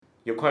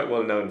You're quite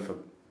well known for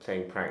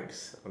playing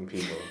pranks on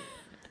people.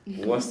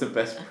 What's the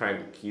best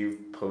prank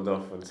you've pulled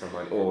off on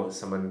someone, or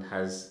someone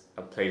has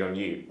played on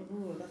you?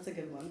 Ooh, that's a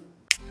good one.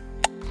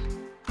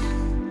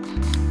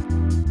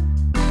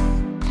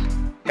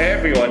 Hey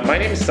everyone, my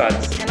name is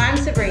Suds. And I'm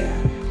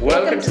Sabrina.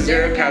 Welcome to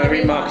Zero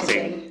Calorie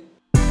Marketing.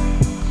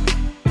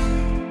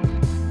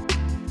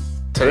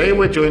 Today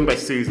we're joined by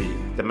Susie,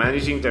 the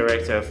Managing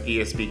Director of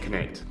ESB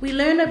Connect. We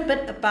learn a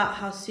bit about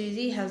how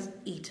Susie has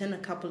eaten a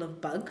couple of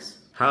bugs.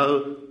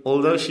 How,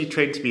 although she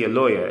trained to be a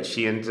lawyer,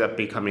 she ended up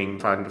becoming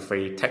founder of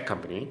a tech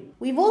company.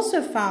 We've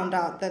also found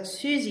out that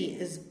Susie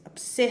is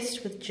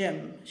obsessed with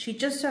gym. She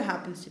just so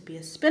happens to be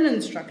a spin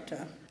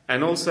instructor.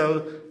 And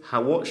also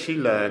what she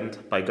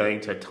learned by going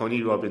to a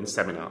Tony Robbins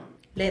seminar.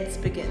 Let's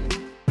begin.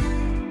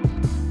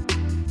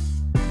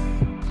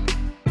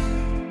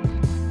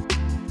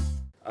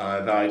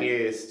 The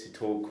idea is to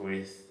talk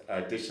with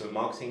digital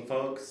marketing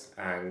folks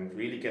and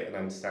really get an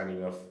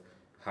understanding of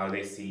how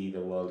they see the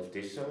world of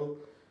digital,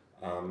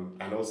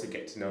 and also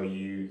get to know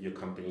you, your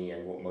company,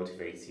 and what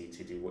motivates you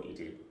to do what you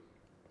do.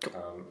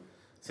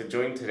 So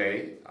joined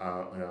today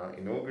on our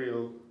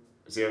inaugural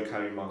Zero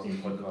Calorie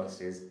Marketing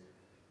podcast is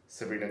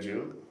Sabrina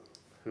Jewell,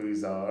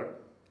 who's our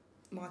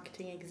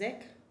Marketing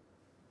exec.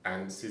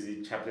 and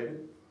Suzanna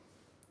Chaplin,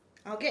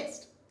 Our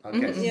guest.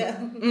 yeah.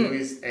 Who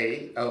is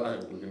we're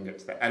going to get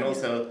to that. And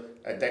also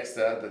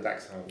Dexter, the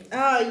Dachshund.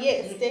 Oh,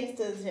 yes,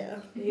 Dexter's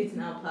here. He's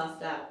now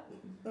passed out.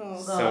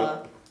 Oh.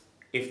 So,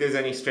 if there's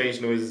any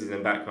strange noises in the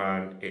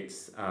background,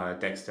 it's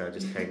Dexter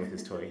just playing with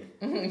his toy.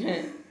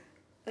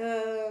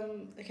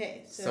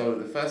 Okay,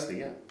 So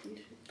firstly,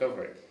 go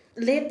for it.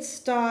 let's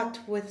start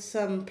with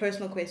some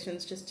personal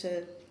questions just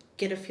to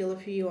get a feel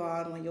of who you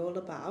are and what you're all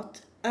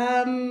about.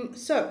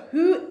 So,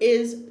 who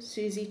is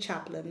Susie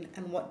Chaplin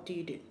and what do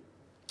you do?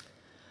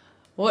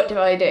 What do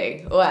I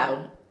do?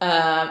 Well,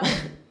 I'm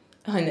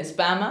a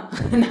spammer.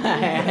 No,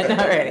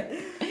 not really.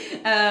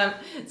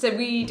 So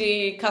we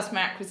do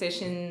customer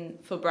acquisition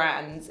for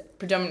brands,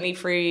 predominantly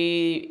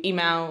through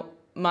email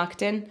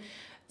marketing.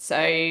 So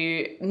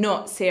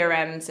not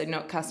CRM, so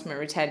not customer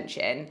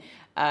retention.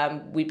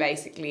 We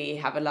basically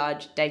have a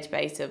large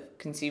database of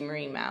consumer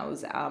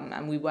emails,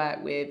 and we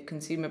work with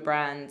consumer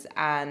brands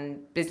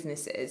and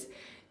businesses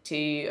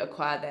to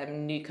acquire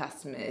them new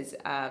customers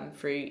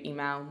through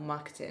email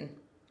marketing.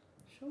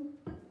 Sure.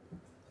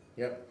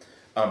 Yep.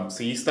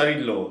 So you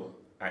studied law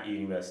at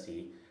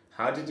university.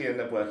 How did you end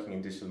up working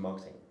in digital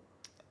marketing?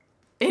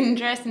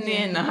 Interestingly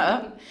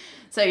enough,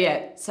 so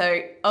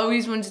I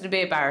always wanted to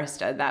be a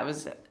barrister. That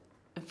was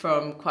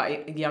from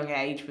quite a young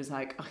age. Was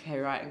like, okay,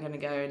 right, I'm going to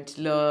go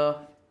into law,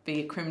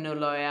 be a criminal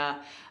lawyer,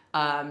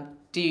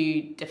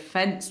 do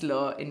defence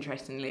law.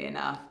 Interestingly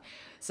enough,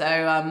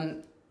 so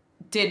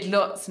did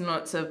lots and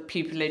lots of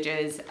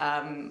pupilages,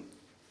 and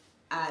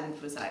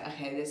was like,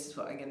 okay, this is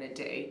what I'm going to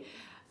do.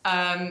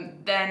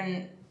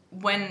 Then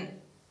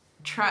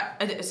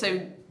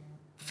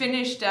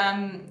finished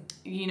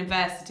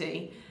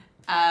university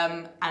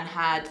and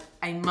had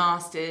a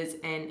master's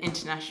in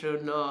international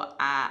law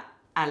at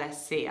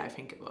LSC, I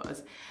think it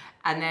was.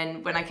 And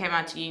then when I came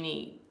out to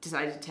uni,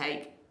 decided to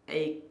take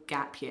a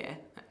gap year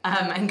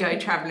and go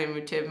travelling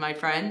with two of my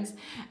friends.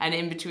 And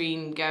in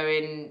between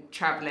going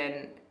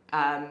travelling,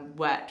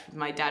 worked with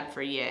my dad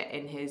for a year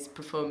in his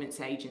performance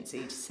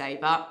agency to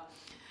save up.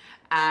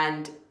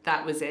 And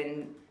that was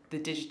in the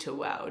digital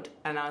world,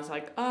 and I was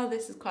like, oh,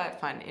 this is quite a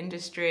fun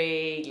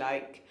industry,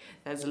 like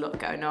there's a lot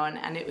going on.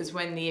 And it was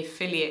when the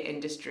affiliate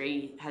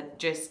industry had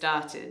just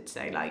started,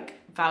 so like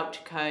voucher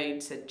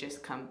codes had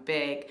just come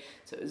big,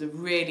 so it was a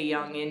really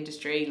young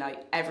industry.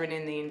 Like everyone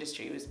in the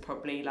industry was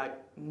probably like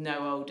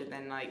no older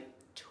than like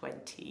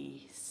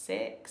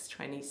 26,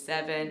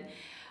 27,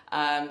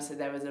 so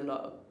there was a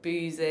lot of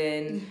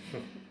boozing.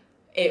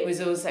 It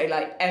was also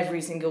like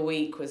every single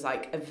week was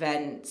like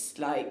events,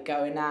 like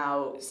going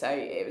out. So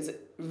it was a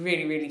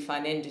really, really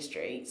fun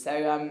industry.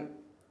 So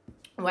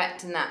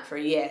worked in that for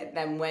a year,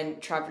 then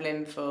went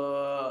travelling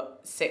for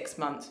 6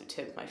 months with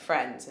two of my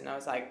friends. And I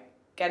was like,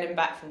 getting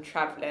back from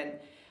travelling,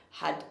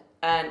 had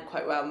earned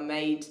quite well,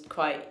 made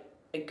quite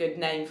a good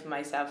name for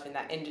myself in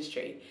that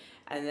industry.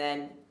 And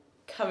then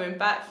coming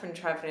back from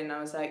travelling,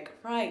 I was like,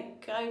 right,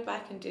 go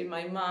back and do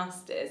my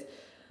master's.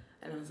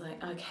 And I was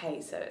like,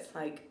 okay, so it's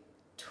like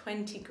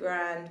 20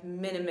 grand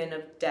minimum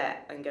of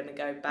debt I'm going to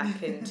go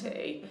back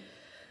into.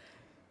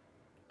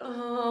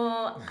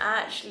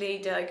 Actually,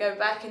 did I go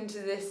back into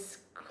this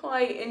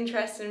quite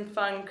interesting,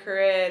 fun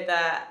career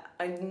that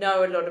I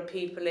know a lot of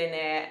people in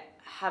it,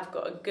 have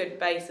got a good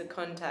base of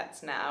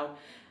contacts now,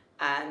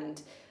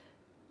 and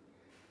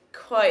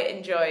quite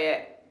enjoy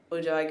it,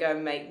 or do I go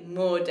and make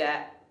more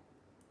debt?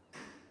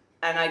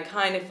 And I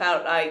kind of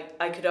felt like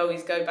I could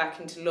always go back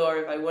into law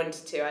if I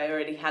wanted to. I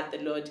already had the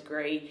law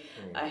degree.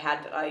 I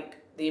had like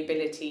the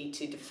ability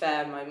to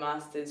defer my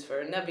master's for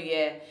another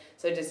year,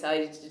 so I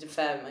decided to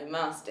defer my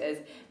master's,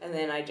 and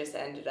then I just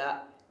ended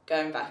up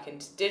going back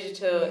into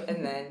digital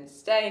and then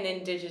staying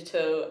in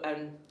digital,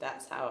 and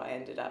that's how I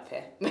ended up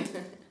here.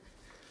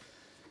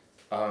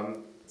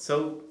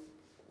 So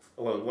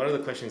Well, one of the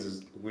questions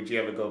is, would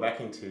you ever go back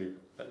into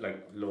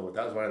like law?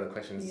 That was one of the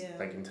questions, Yeah.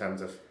 like in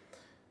terms of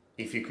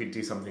if you could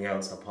do something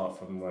else apart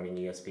from running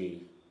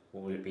USB,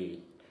 what would it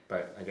be?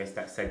 But I guess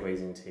that segues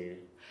into.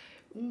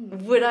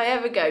 Would I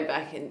ever go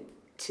back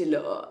into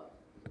law?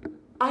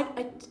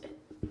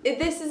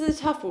 This is a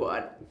tough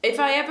one. If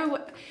I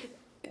ever,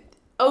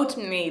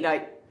 ultimately,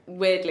 like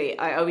weirdly,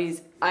 I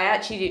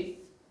actually,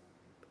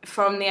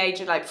 from the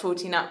age of like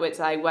 14 upwards,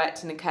 I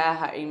worked in a care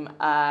home.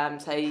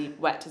 So I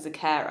worked as a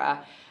carer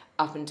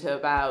up until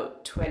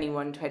about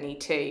 21,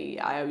 22.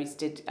 I always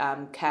did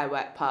care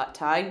work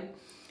part-time.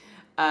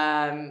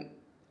 And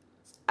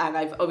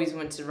I've always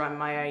wanted to run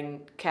my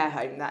own care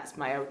home. That's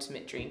my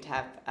ultimate dream, to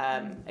have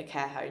a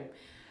care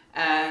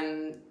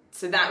home.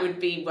 So that would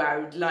be where I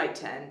would like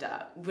to end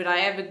up. Would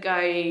I ever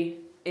go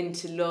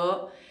into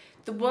law?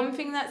 The one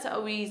thing that's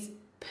always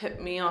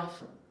put me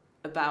off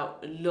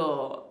about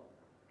law,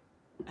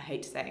 I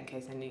hate to say it in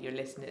case any of your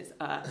listeners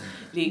are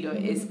legal,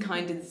 is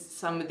kind of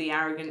some of the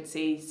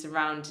arrogancy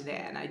surrounding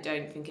it, and I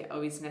don't think it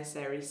always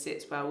necessarily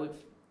sits well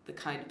with the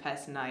kind of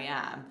person I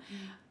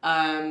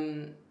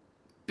am.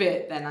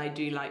 But then I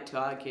do like to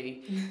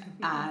argue,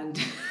 and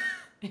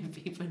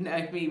if people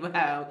know me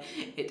well,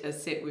 it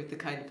does sit with the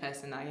kind of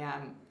person I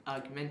am,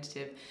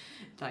 argumentative,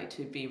 like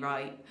to be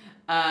right.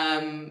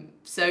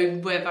 So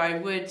whether I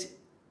would,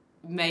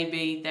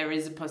 maybe there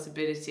is a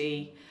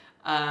possibility.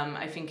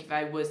 I think if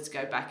I was to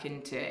go back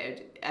into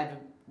it, it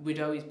would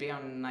always be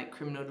on like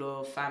criminal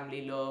law,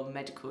 family law,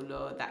 medical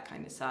law, that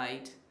kind of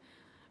side.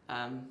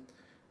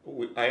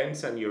 I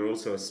understand you're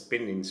also a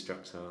spin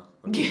instructor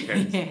on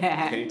weekends.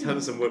 Yeah. Can you tell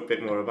us a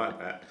bit more about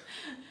that?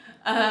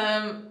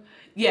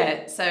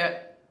 So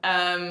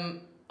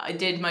I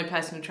did my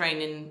personal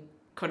training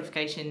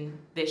qualification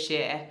this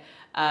year,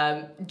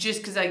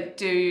 just because I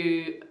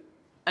do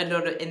a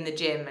lot in the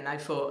gym, and I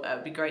thought it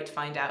would be great to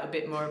find out a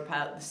bit more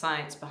about the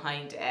science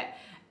behind it.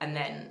 And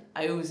then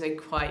I also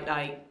quite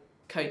like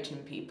coaching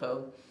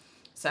people,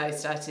 so I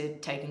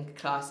started taking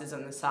classes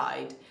on the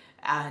side,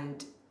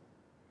 and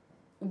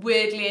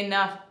weirdly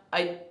enough,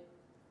 I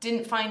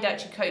didn't find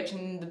actually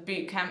coaching the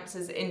boot camps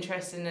as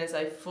interesting as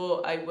I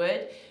thought I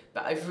would,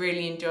 but I've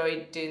really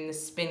enjoyed doing the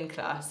spin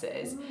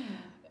classes.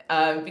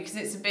 Because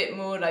it's a bit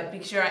more like,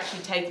 because you're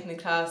actually taking the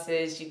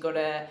classes, you've got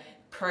to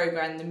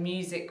program the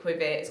music with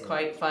it. It's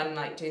quite fun,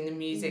 like doing the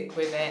music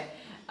with it.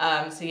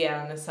 So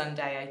yeah, on a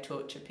Sunday I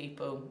torture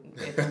people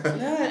with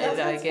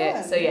like it.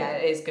 Fun. So yeah,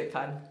 it is good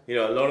fun. You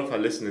know, a lot of our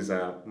listeners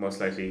are most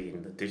likely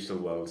in the digital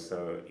world,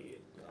 so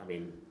I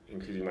mean,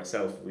 including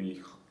myself,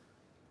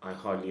 I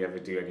hardly ever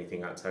do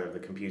anything outside of the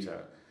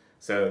computer.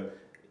 So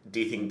do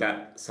you think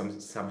that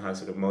somehow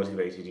sort of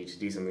motivated you to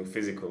do something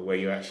physical where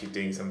you're actually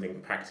doing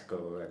something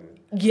practical? And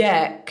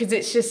yeah, because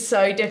it's just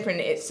so different.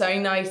 It's so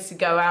nice to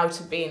go out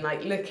of being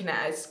like looking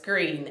at a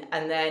screen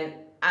and then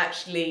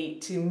actually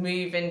to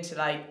move into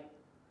like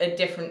a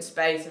different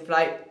space of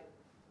like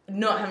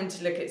not having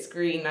to look at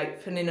screen,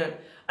 like putting on,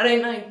 I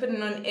don't like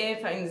putting on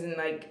earphones and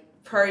like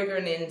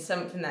programming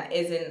something that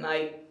isn't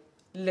like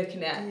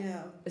looking at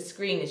a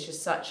screen. Is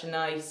just such a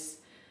nice,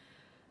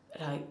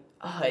 like,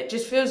 it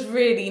just feels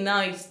really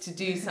nice to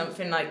do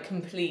something like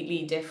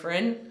completely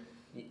different.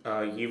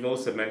 You've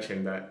also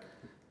mentioned that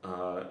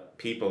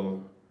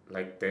people,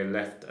 like, they're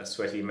left a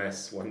sweaty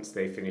mess once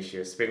they finish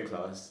your spin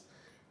class.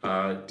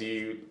 Have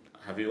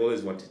you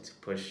always wanted to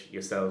push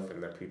yourself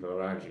and the people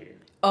around you?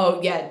 Oh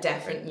yeah,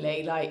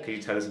 definitely. Like, could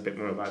you tell us a bit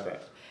more about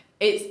that?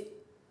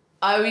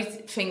 I always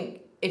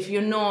think if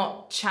you're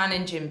not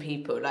challenging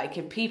people, like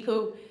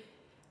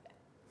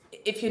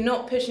if you're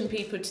not pushing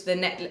people to the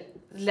next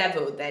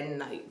level, then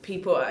like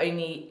people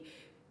only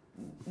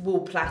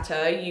will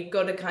plateau. You've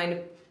got to kind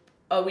of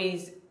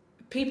always,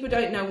 people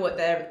don't know what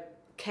they're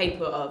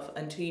capable of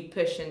until you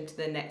push into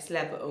the next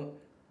level.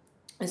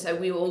 And so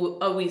we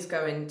will always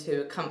go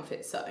into a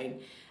comfort zone,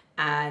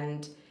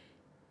 and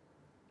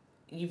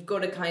you've got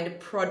to kind of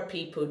prod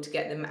people to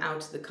get them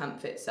out of the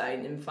comfort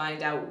zone and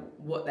find out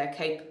what they're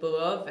capable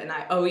of. And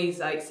I always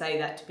like say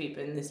that to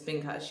people in the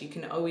spin class, you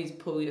can always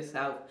pull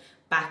yourself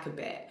back a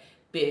bit,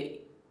 but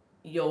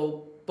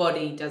your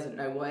body doesn't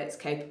know what it's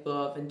capable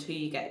of until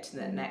you get to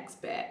the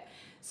next bit.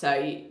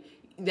 So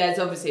there's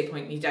obviously a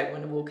point you don't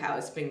want to walk out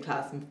of spin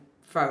class and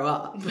throw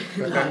up.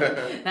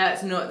 Like,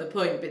 that's not the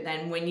point. But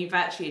then when you've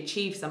actually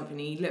achieved something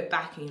and you look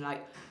back and you're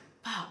like,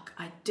 fuck,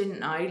 I didn't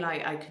know,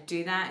 like, I could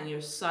do that, and you're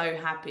so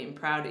happy and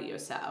proud of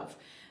yourself.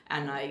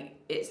 And like,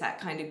 it's that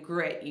kind of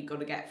grit, you've got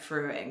to get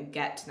through it and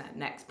get to that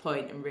next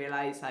point and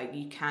realise like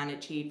you can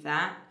achieve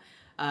that.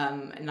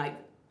 And like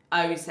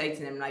I always say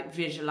to them, like,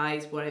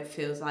 visualise what it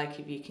feels like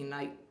if you can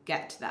like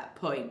get to that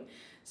point.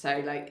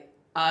 So like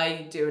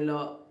I do a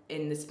lot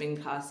in the spin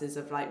classes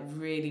of like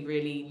really,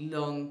 really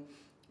long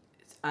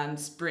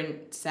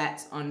sprint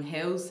sets on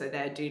hills. So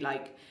they'll do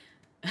like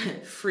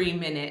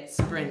 3-minute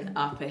sprint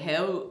up a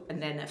hill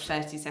and then a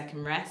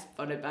 30-second rest,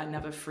 followed by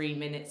another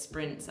 3-minute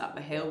sprints up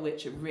a hill,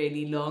 which are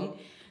really long.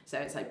 So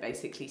it's like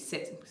basically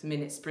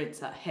 6-minute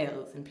sprints up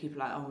hills, and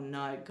people are like, oh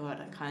no, God,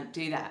 I can't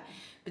do that.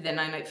 But then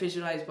I like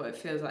visualize what it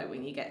feels like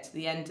when you get to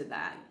the end of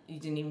that. You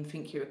didn't even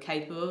think you were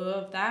capable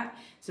of that.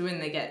 So when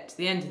they get to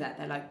the end of that,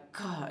 they're like,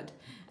 God.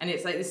 And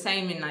it's like the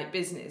same in like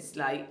business.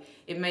 Like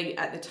it may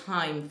at the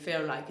time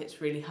feel like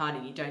it's really hard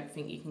and you don't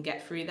think you can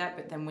get through that.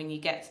 But then when you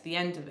get to the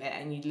end of it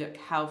and you look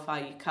how far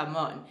you come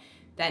on,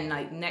 then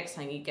like next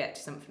time you get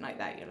to something like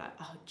that, you're like,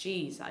 oh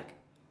geez, like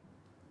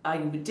I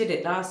did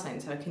it last time,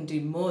 so I can do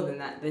more than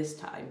that this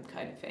time,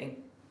 kind of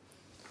thing.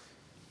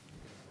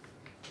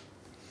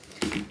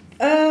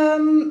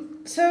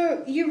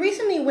 So you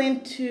recently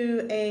went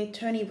to a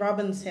Tony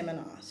Robbins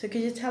seminar. So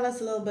could you tell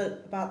us a little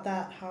bit about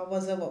that? How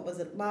was it? What was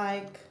it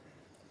like?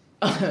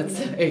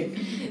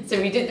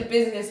 So we did the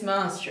business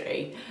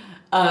mastery.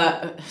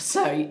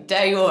 So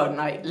day one,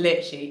 like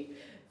literally,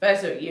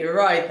 first of all, you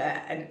arrive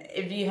there, and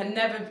if you had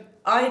never,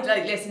 I'd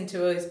like listened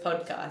to all his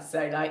podcasts.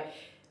 So like,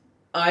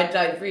 I'd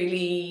like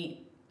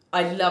really,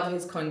 I love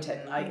his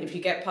content. Like if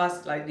you get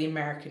past like the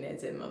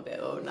Americanism of it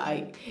all,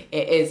 like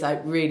it is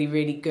like really,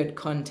 really good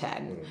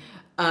content.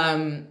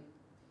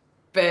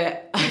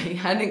 But I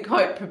hadn't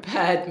quite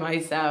prepared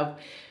myself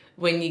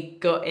when you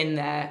got in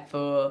there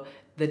for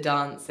the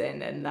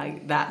dancing and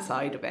like that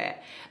side of it.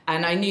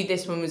 And I knew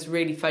this one was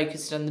really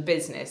focused on the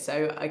business,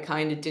 so I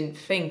kind of didn't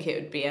think it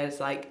would be as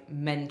like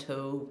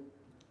mental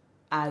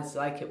as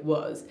like it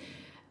was.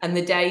 And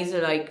the days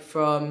are like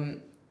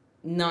from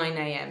 9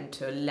 a.m.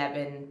 to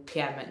 11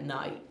 p.m. at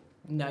night,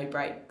 no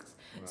breaks.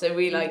 Wow. So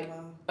we like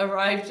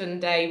arrived on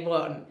day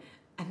one,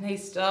 and they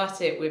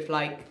started with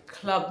like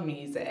club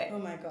music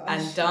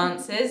and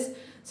dances.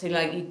 So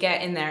like you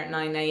get in there at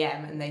 9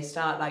 a.m. and they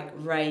start like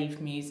rave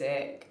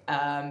music,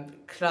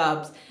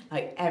 clubs,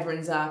 like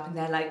everyone's up and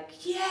they're like,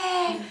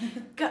 yeah,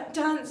 got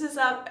dancers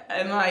up,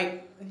 and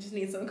like I just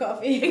need some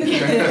coffee.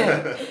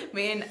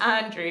 Me and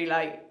Andrew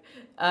like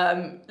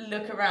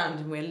look around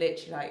and we're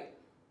literally like,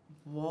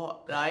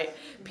 what? Like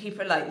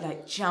people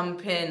like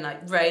jumping,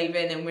 like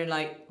raving, and we're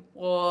like,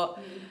 what?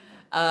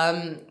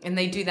 And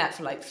they do that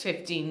for like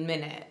 15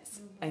 minutes,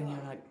 and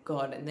you're like,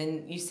 God. And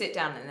then you sit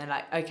down and they're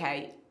like,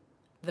 okay,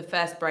 the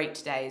first break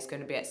today is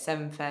going to be at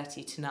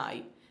 7:30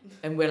 tonight.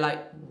 And we're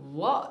like,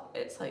 what?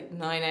 It's like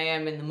 9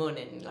 a.m. in the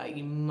morning. Like,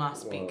 you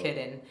must be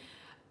kidding.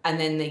 And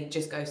then they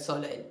just go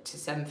solid to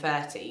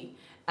 7:30,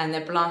 and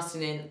they're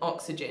blasting in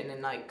oxygen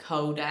and like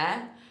cold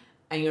air,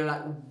 and you're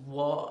like,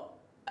 what?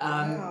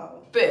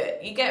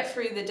 But you get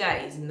through the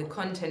days and the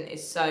content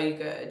is so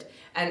good,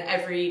 and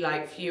every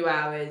like few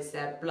hours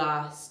they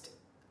blast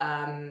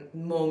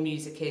more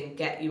music in,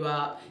 get you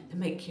up, they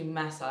make you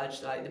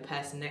massage like the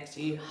person next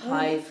to you,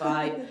 high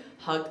five,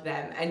 hug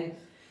them. And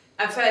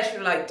at first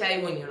you're like,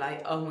 day one you're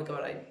like, oh my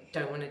God, I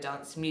don't want to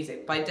dance to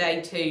music. By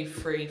day 2,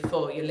 3,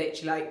 4 you're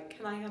literally like,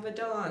 can I have a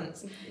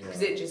dance?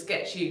 Because it just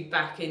gets you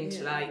back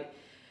into like,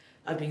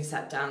 I've been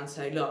sat down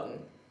so long.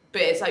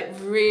 But it's like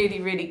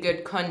really, really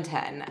good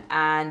content,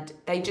 and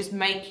they just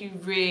make you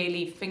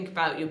really think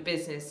about your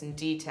business in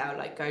detail,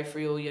 like go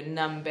through all your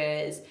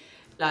numbers,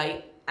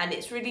 like, and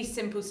it's really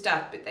simple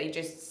stuff, but they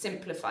just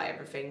simplify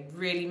everything,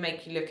 really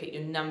make you look at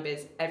your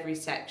numbers, every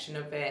section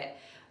of it,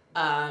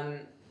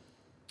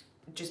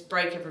 just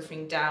break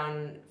everything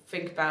down,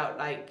 think about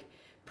like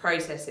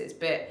processes.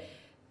 But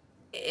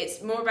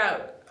it's more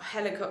about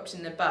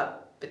helicoptering the bug,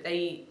 but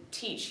they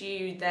teach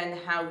you then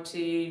how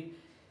to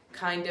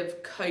kind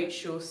of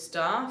coach your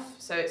staff.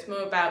 So it's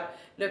more about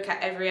look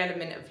at every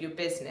element of your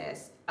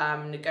business,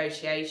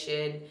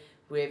 negotiation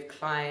with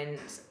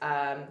clients,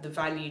 the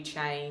value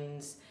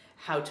chains,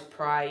 how to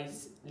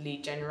price,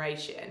 lead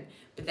generation,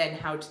 but then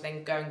how to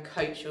then go and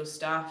coach your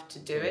staff to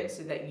do it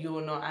so that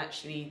you're not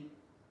actually,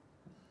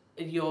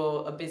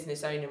 you're a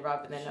business owner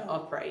rather than an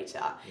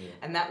operator.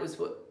 And that was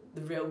what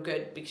the real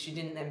good, because you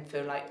didn't then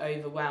feel like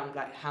overwhelmed,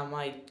 like how am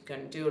I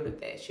going to do all of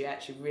this? You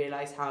actually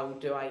realise how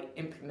do I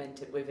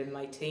implement it within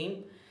my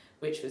team,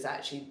 which was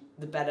actually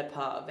the better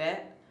part of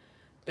it,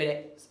 but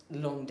it's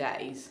long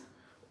days.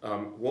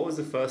 What was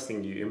the first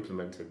thing you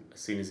implemented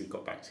as soon as you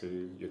got back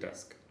to your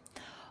desk?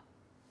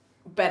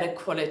 Better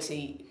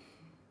quality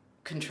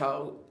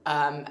control,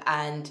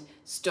 and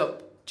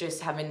stop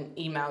just having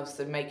emails,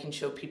 so making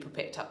sure people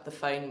picked up the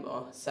phone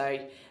more. So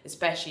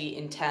especially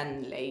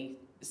internally,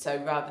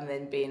 so rather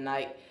than being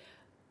like,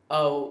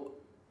 oh,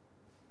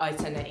 I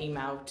sent an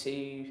email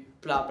to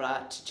blah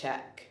blah to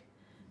check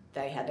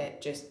they had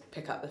it, just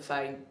pick up the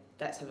phone,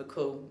 let's have a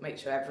call, make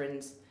sure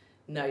everyone's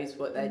knows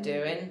what they're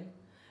doing.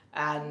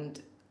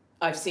 And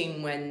I've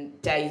seen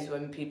days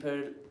when people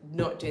are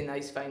not doing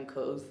those phone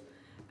calls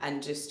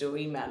and just still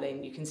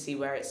emailing, you can see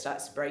where it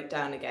starts to break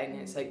down again.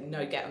 And it's like,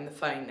 no, get on the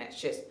phone, let's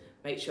just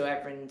make sure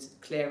everyone's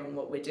clear on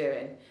what we're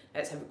doing.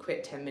 Let's have a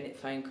quick 10-minute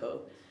phone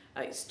call.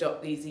 Like,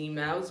 stop these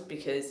emails,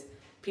 because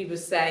people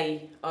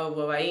say, oh,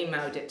 well, I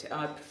emailed it to,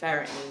 I prefer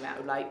an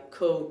email. Like,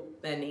 call,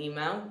 then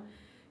email,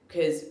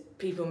 because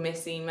people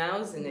miss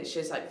emails, and it's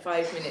just like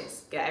 5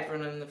 minutes, get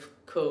everyone on the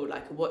call,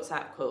 like a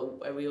WhatsApp call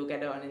where we all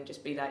get on and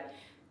just be like,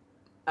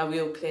 are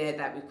we all clear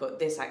that we've got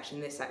this action,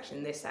 this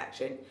action, this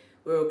action?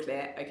 We're all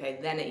clear. Okay,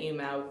 then at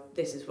email,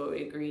 this is what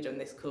we agreed on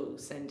this call.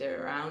 Send it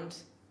around.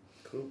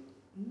 Cool.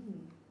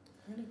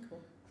 Really cool.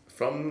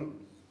 From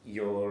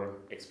your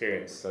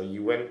experience, so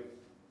you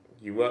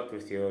worked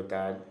with your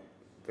dad,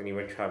 then you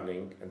went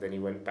traveling, and then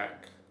you went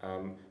back.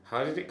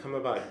 How did it come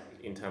about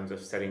in terms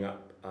of setting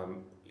up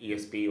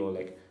ESB, or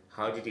like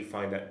how did you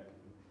find that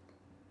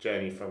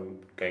journey from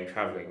going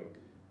traveling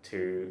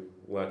to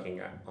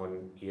working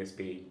on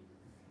ESB?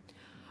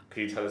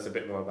 Could you tell us a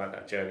bit more about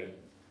that journey?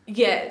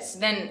 Yes,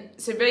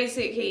 so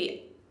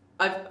basically,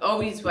 I've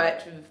always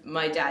worked with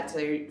my dad. So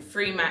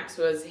Freemax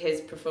was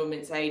his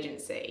performance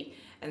agency,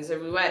 and so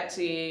we worked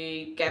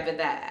together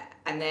there.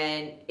 And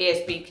then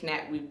ESB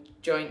Connect, we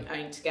joint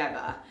owned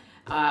together.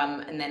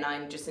 And then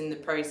I'm just in the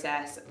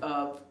process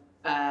of,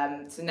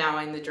 so now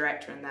I'm the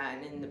director on that,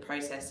 and in the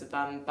process of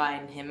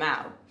buying him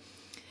out.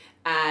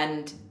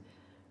 And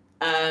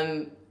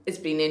it's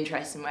been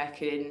interesting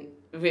working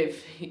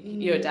with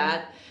your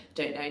dad.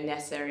 Don't know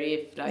necessarily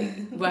if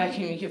like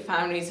working with your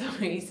family is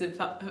always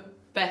the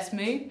best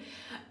move.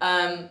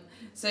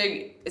 So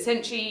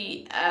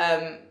essentially,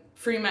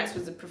 Freemax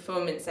was a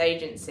performance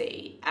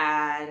agency,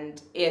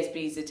 and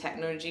ESB is a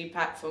technology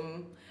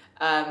platform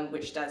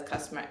which does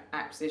customer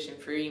acquisition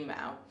through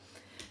email.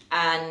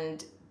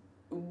 And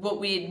what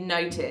we had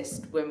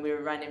noticed when we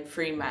were running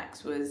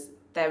Freemax was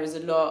there was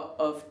a lot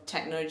of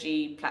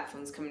technology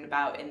platforms coming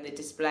about in the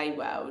display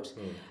world.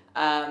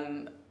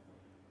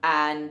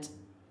 And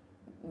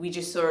we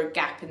just saw a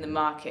gap in the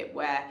market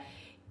where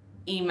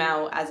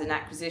email as an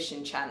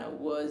acquisition channel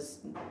was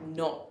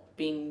not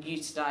being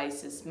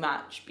utilised as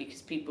much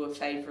because people were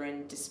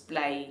favouring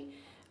display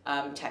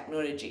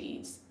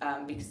technologies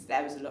because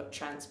there was a lot of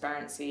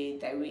transparency.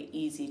 They were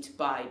easy to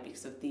buy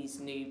because of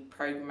these new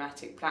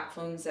programmatic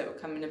platforms that were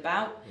coming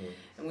about.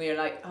 And we were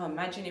like, oh,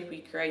 imagine if we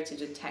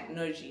created a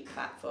technology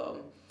platform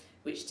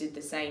which did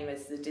the same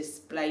as the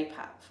display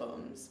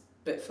platforms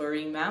but for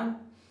email.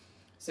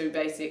 So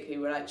basically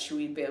we're like, should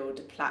we build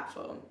a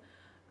platform?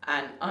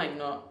 And I'm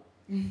not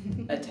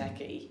a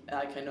techie,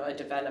 like I'm not a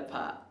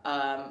developer,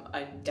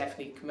 I'm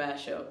definitely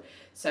commercial.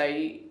 So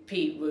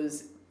Pete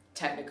was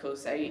technical,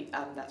 so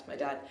that's my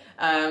dad.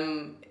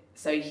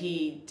 So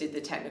he did the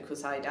technical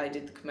side, I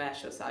did the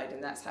commercial side,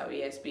 and that's how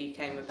ESB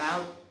came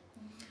about.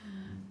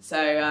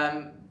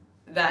 So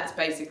that's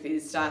basically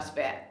the start of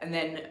it. And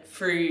then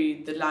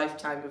through the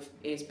lifetime of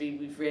ESB,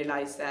 we've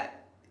realised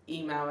that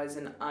email as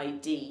an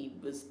ID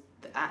was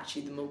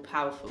actually the more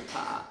powerful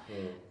part.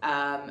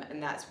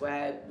 And that's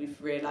where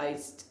we've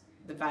realised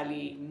the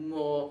value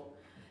more,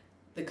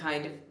 the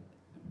kind of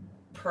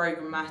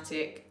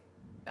programmatic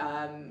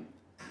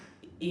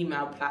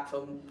email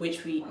platform,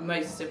 which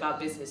most of our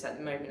business at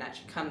the moment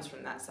actually comes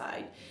from that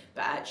side,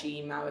 but actually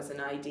email as an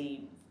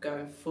ID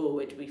going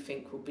forward we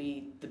think will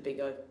be the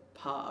bigger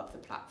part of the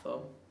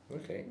platform.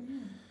 Okay.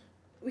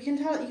 You can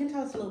tell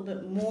us a little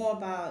bit more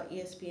about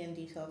ESB in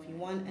detail if you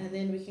want, and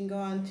then we can go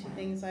on to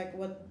things like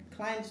what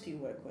clients do you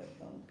work with?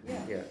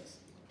 Yes.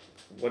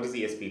 What does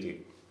ESB do?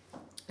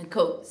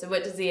 Cool. So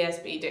what does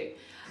ESB do?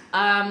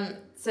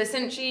 So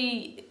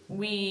essentially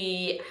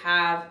we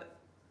have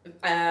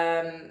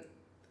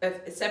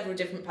several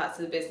different parts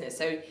of the business.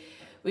 So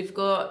we've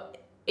got,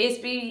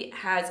 ESB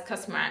has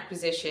customer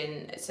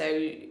acquisition.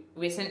 So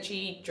we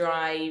essentially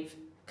drive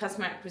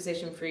customer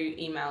acquisition through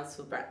emails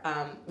for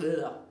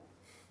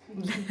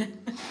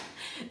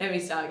let me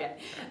start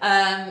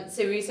again.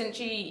 So we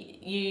essentially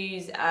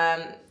use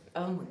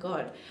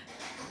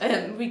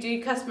we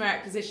do customer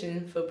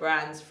acquisition for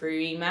brands through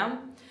email.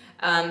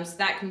 So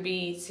that can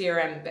be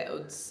CRM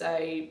builds.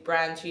 So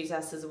brands use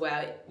us as a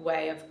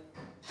way of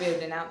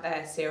building out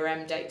their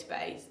CRM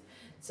database.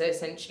 So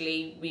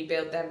essentially we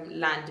build them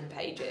landing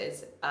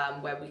pages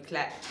where we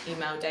collect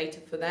email data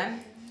for them.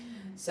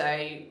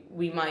 So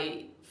we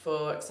might,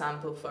 for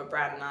example, for a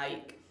brand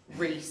like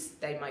Reese,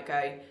 they might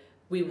go,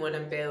 we want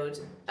to build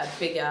a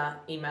bigger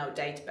email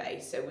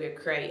database. So we'll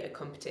create a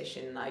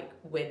competition like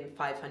win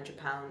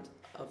 £500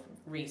 of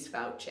Reese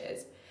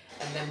vouchers,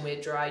 and then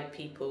we'll drive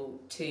people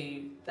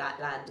to that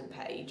landing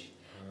page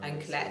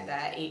and collect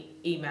their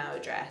email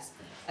address.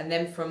 And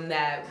then from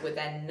there, we'll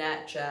then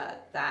nurture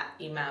that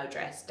email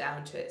address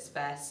down to its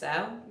first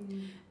sale.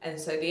 And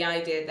so the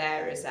idea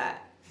there is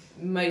that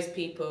most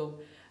people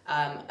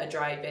are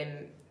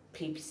driving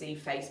PPC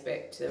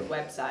Facebook to the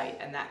website,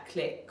 and that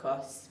click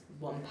costs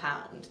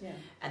 £1.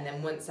 And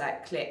then once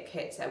that click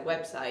hits their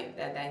website,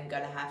 they're then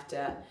going to have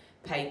to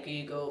pay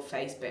Google,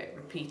 Facebook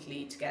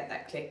repeatedly to get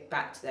that click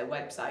back to their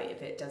website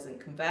if it doesn't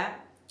convert.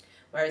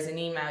 Whereas an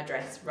email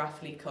address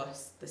roughly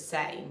costs the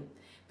same,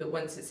 but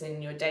once it's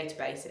in your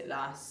database, it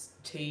lasts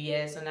 2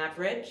 years on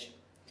average.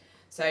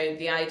 So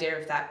the idea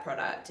of that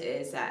product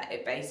is that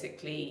it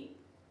basically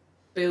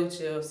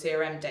builds your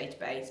CRM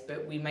database,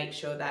 but we make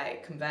sure that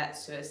it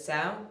converts to a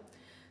sale.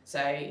 So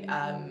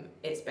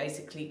it's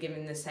basically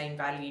giving the same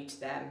value to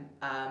them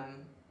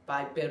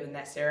by building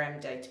their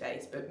CRM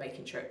database, but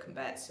making sure it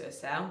converts to a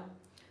sale.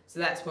 So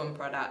that's one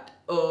product.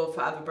 Or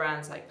for other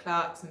brands like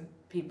Clark's and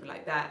people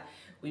like that,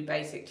 we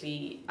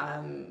basically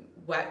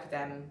work with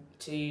them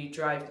to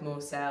drive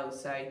more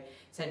sales. So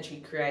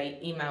essentially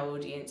create email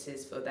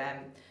audiences for them.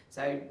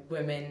 So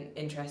women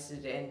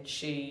interested in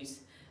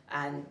shoes,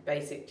 and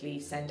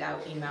basically send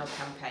out email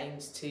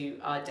campaigns to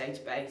our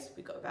database.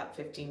 We've got about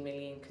 15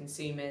 million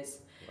consumers.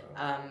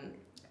 Wow.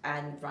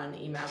 And run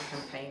email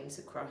campaigns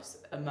across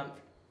a month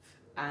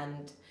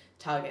and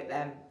target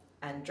them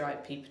and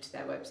drive people to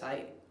their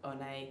website on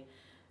a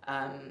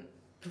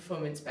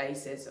performance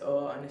basis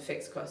or on a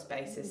fixed cost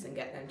basis and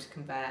get them to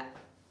convert.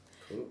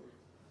 Cool.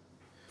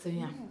 So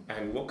yeah.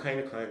 And what kind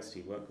of clients do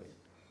you work with?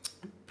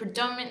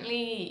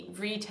 Predominantly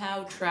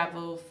retail,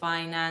 travel,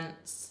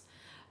 finance.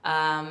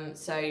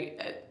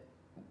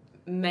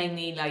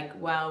 Mainly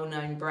like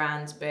well-known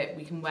brands, but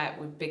we can work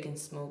with big and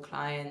small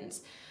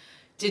clients.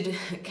 Did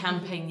a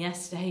campaign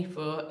yesterday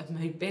for a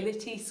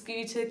mobility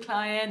scooter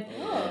client.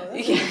 Oh,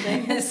 that's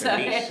Yeah, so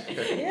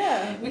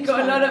yeah. we've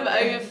got a lot of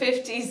over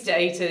 50s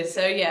data.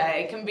 So yeah,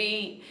 it can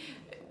be,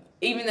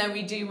 even though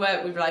we do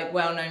work with like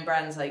well-known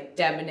brands like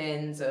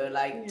Debenhams or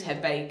like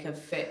Ted Baker,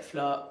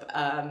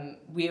 FitFlop,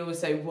 we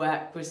also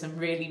work with some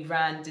really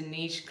random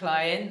niche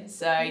clients.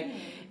 So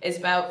it's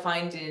about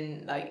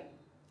finding like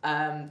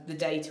the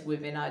data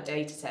within our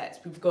data sets.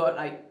 We've got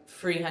like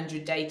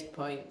 300 data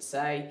points,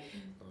 so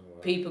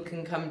people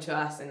can come to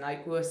us and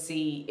like we'll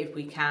see if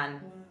we can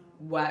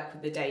work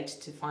with the data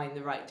to find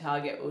the right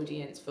target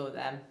audience for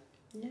them.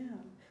 Yeah.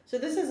 So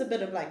this is a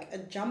bit of like a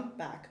jump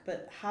back,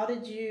 but how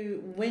did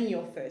you win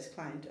your first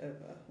client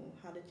over? Or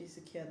how did you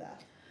secure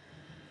that?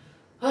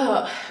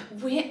 Oh,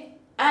 we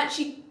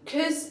actually,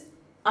 because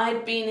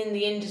I'd been in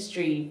the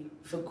industry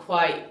for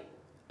quite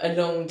a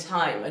long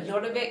time, a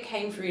lot of it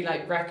came through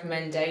like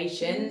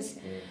recommendations.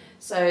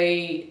 So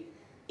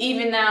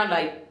even now,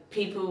 like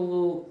people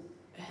will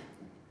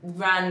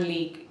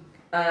randomly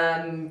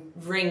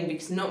ring,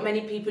 because not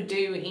many people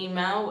do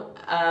email.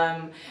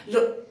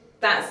 Look,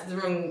 that's the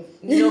wrong.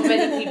 Not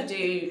many people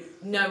do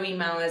know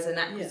email as an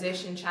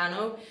acquisition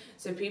channel.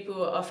 So people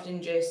will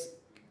often just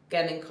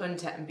get in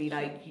contact and be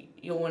like,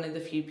 "You're one of the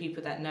few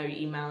people that know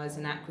email as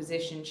an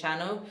acquisition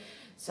channel."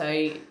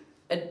 So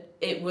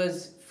it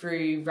was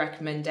through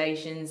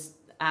recommendations.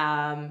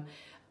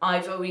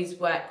 I've always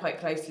worked quite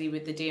closely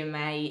with the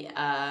DMA,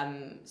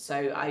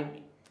 so I've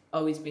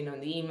always been on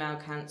the email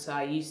account. So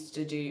I used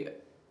to do,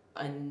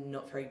 I'm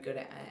not very good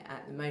at it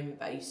at the moment,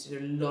 but I used to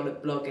do a lot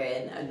of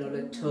blogging, a lot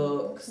of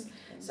talks.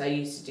 So I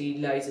used to do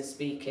loads of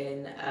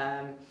speaking.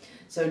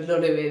 So a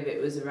lot of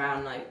it was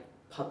around like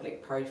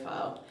public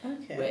profile,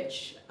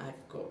 which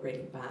I've got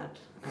really bad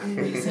at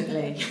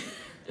recently.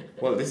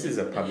 Well, this is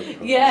a public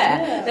profile.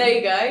 Yeah, there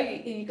you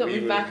go. You got me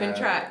back on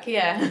track.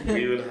 Yeah.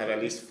 We will have at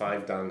least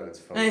 5 downloads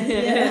from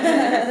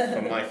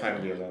my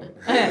family alone.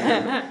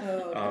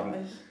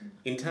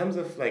 In terms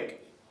of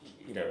like,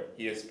 you know,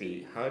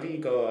 ESB, how do you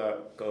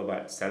go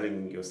about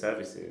selling your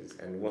services,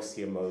 and what's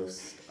your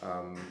most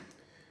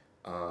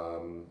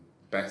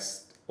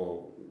best,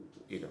 or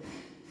you know,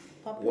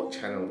 Popular? what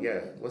channel? Yeah,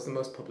 what's the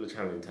most popular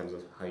channel in terms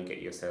of how you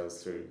get your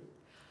sales through?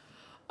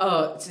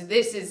 Oh, so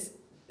this is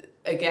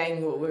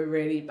again what we're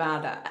really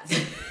bad at.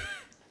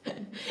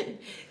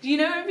 Do you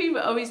know when people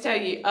always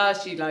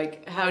ask you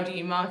like, how do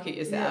you market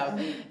yourself?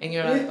 Yeah. And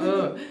you're like,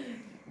 oh,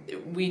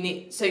 we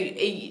need. So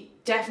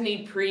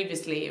definitely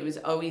previously it was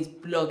always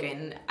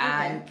blogging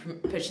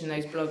and pushing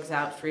those blogs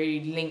out through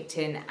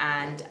LinkedIn,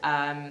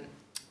 and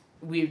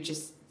we were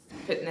just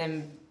putting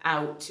them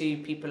out to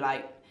people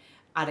like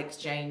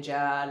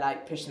AdExchanger,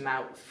 like push them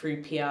out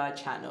through PR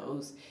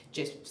channels,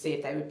 just see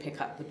if they would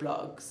pick up the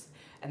blogs.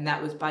 And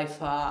that was by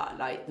far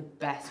like the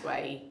best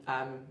way.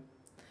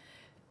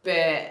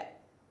 But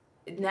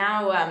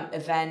now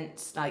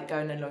events, like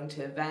going along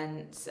to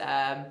events,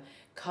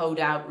 cold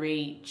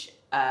outreach,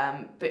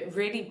 but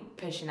really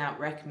pushing out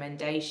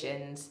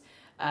recommendations.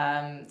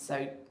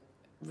 So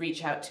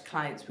reach out to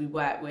clients we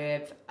work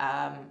with,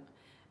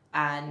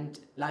 and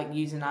like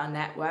using our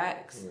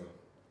networks.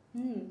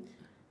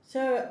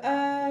 So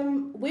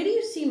where do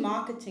you see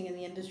marketing in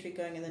the industry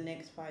going in the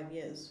next 5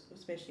 years,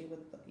 especially with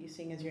you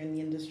seeing as you're in the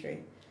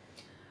industry?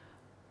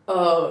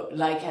 Oh,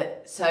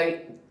 so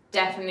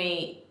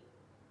definitely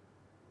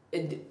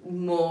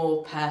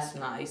more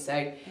personalised.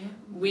 So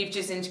we've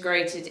just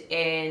integrated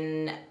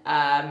in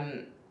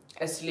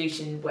a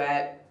solution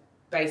where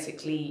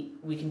basically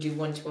we can do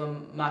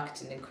one-to-one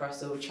marketing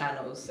across all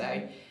channels.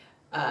 So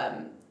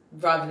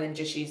rather than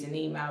just using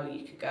email,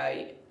 you could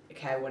go,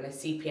 okay, I want a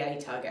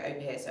CPA target over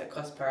here, so a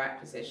cost per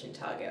acquisition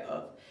target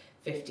of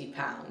 £50,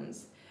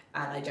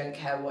 and I don't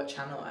care what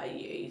channel I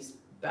use,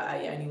 but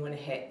I only want to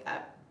hit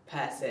that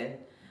person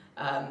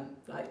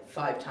like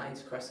 5 times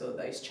across all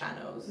those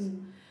channels.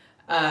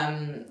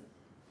 And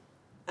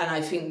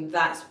I think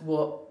that's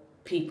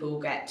what people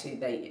get to.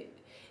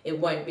 It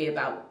won't be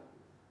about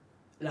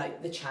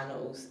like the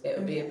channels,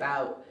 it'll be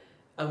about,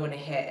 I want to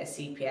hit a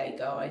CPA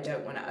goal, I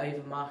don't want to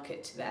over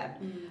market to them.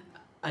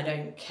 I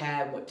don't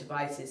care what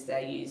devices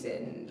they're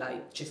using,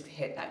 like just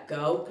hit that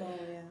goal.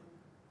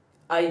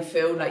 I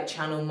feel like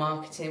channel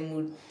marketing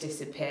will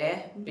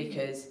disappear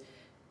because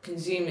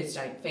consumers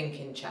don't think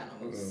in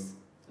channels.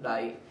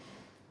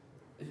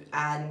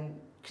 and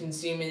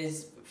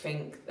consumers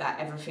think that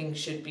everything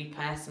should be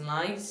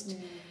personalised.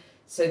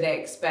 So they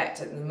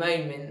expect at the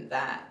moment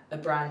that a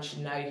brand should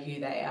know who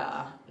they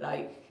are.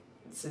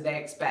 So they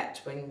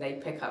expect when they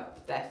pick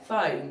up their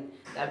phone,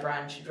 their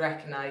brand should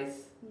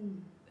recognise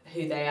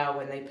who they are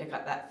when they pick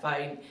up that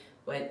phone,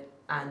 when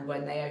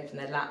they open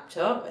their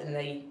laptop, and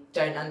they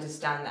don't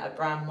understand that a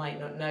brand might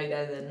not know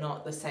that they're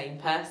not the same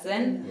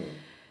person.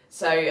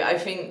 So I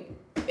think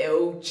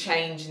it'll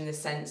change in the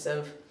sense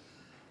of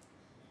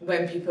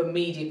when people are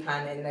media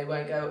planning, they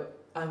won't go,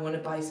 I want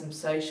to buy some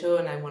social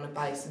and I want to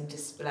buy some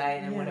display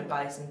and I want to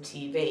buy some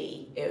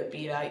TV. It would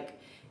be like,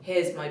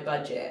 here's my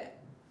budget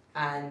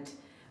and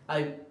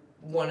I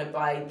want to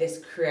buy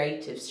this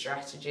creative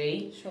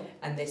strategy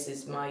and this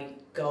is my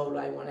goal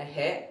I want to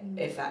hit,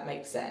 if that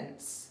makes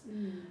sense.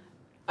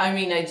 I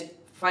mean, I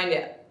find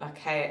it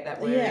archaic that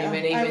we're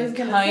even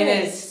kind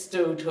of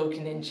still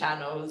talking in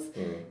channels,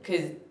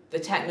 because the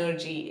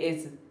technology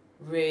is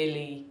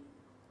really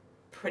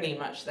pretty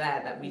much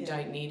there that we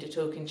don't need to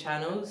talk in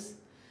channels.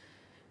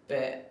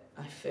 But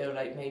I feel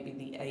like maybe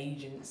the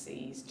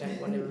agencies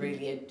don't want to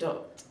really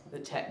adopt the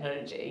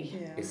technology.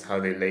 It's how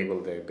they label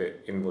their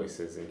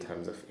invoices in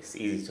terms of, it's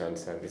easy to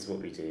understand, this is what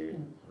we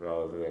do,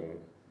 rather than,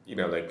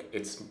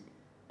 it's,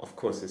 of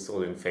course, it's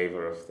all in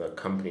favour of the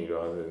company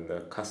rather than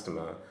the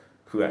customer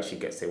who actually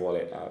gets their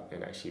wallet out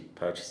and actually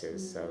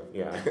purchases. So,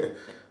 yeah,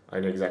 I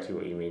know exactly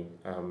what you mean.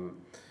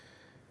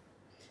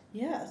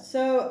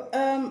 So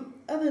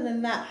other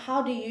than that,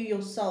 how do you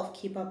yourself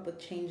keep up with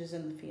changes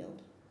in the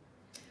field?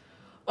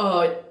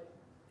 Oh,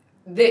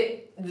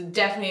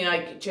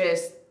 definitely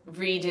just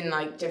reading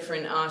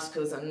different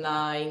articles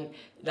online,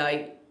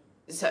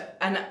 so,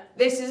 and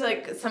this is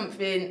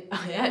something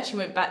I actually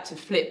went back to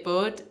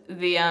Flipboard.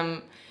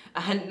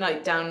 I hadn't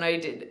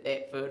downloaded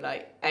it for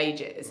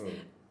ages,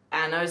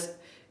 and I was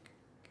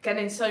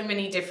getting so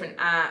many different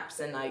apps,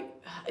 and I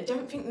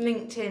don't think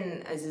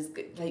LinkedIn is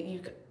good.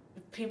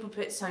 People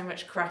put so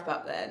much crap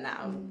up there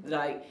now,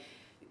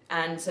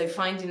 and so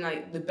finding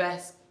the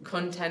best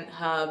content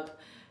hub.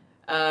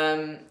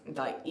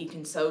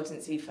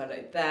 E-consultancy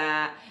followed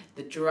that,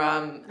 the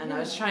Drum, and I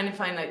was trying to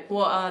find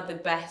what are the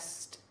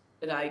best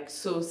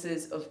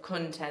sources of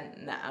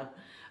content now,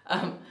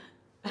 and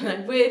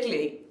I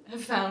weirdly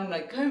have found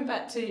going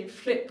back to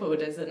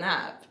Flipboard as an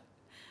app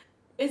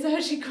is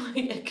actually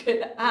quite a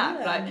good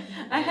app.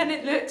 I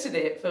hadn't looked at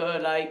it for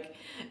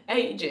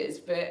ages,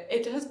 but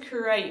it does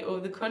curate all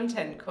the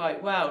content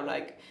quite well,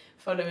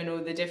 following all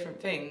the different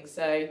things.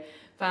 So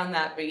found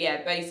that, but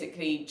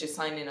basically just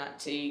signing up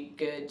to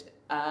good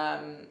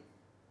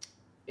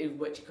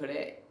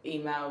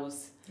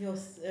emails, your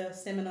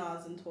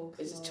seminars and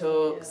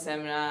talks,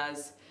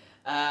 seminars,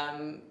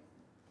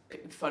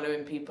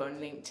 following people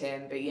on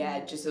LinkedIn,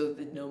 but just all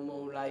the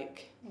normal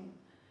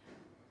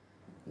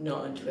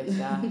not on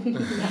Twitter.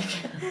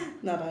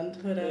 Not on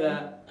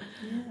Twitter.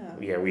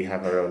 Yeah, we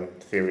have our own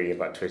theory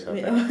about Twitter,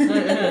 but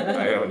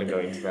I don't want to go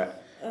into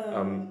that.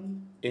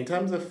 In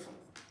terms of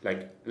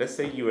let's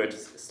say you were to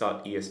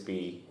start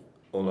ESB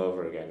all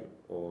over again,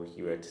 or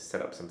you were to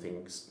set up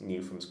something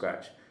new from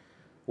scratch,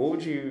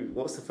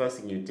 what's the first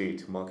thing you'd do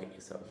to market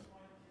yourself?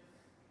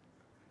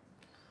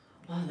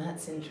 Oh,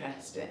 that's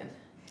interesting.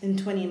 In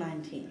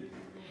 2019.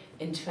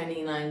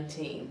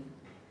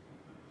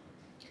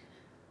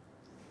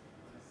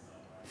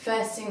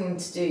 First thing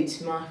to do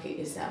to market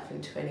yourself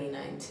in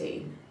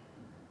 2019.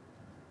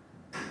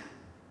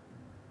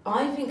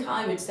 I think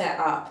I would set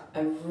up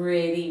a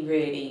really,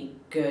 really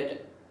good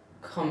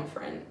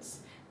conference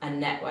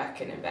and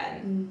networking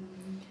event.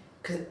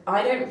 Because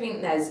I don't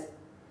think there's,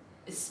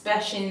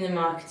 especially in the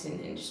marketing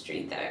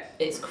industry though,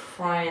 it's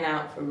crying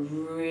out for a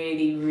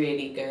really,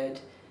 really good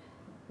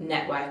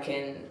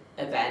networking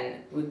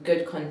event with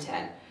good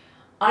content.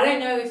 I don't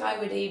know if I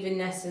would even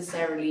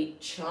necessarily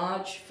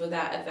charge for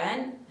that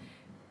event,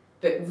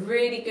 but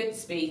really good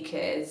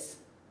speakers,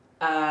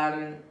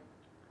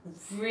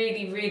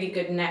 really, really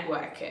good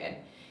networking.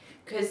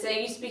 Because there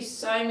used to be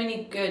so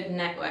many good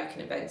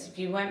networking events. If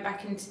you went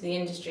back into the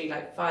industry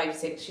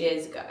 5-6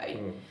 years ago,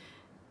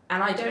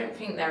 and I don't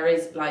think there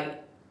is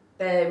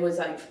there was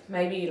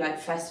maybe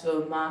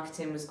festival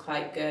marketing was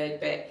quite good,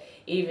 but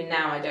even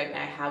now I don't know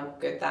how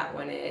good that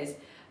one is.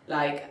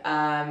 I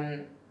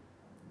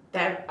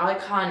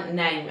can't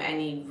name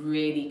any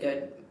really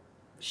good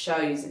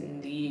shows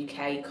in the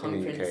UK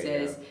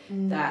conferences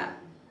that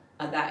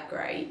are that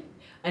great.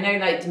 I know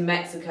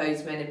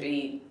Mexico's meant to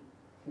be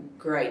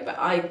great, but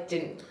I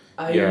didn't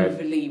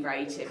overly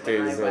rate it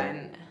when I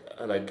went.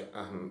 A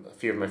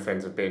few of my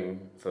friends have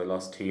been for the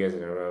last 2 years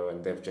in a row,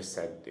 and they've just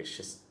said it's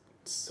just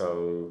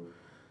so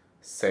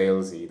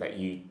salesy that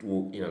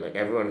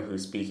everyone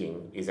who's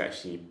speaking has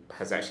actually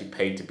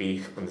paid to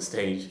be on the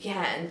stage.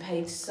 Yeah, and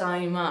paid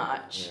so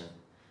much.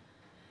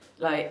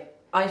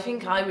 I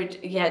think I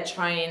would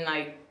try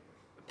and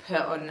put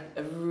on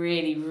a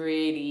really,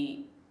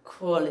 really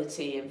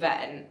quality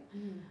event.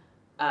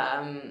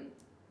 And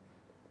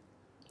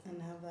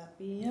have that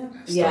be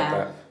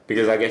That.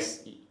 Because I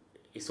guess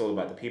it's all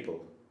about the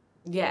people.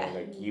 Yeah.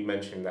 You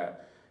mentioned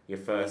that your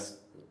first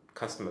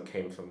customer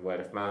came from word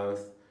of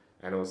mouth,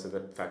 and also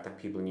the fact that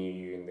people knew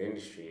you in the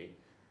industry,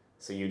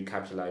 so you'd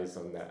capitalize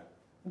on that.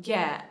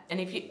 Yeah, and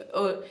if you,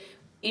 or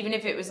even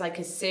if it was like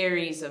a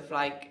series of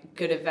like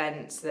good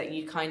events that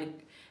you kind of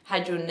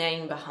had your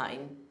name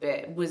behind, but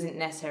it wasn't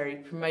necessarily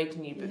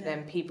promoting you, but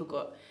then people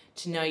got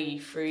to know you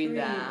through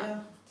that. Yeah.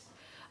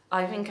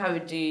 I think I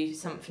would do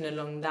something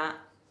along that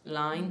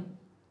line.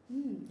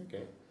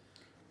 Okay.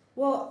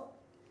 Well,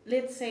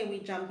 let's say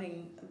we're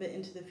jumping a bit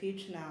into the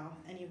future now,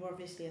 and you've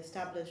obviously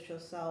established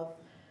yourself.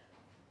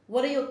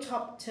 What are your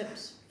top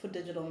tips for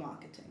digital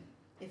marketing,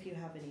 if you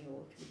have any, or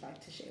if you'd like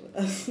to share with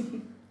us?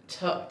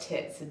 Top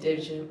tips for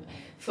digital,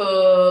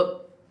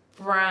 for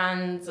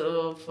brands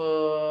or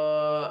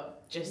for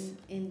just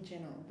in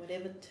general,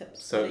 whatever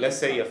tips. So let's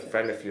say a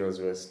friend of yours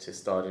was to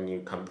start a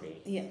new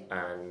company. Yeah.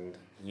 And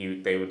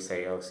they would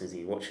say, "Oh,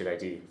 Susie, what should I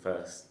do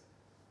first?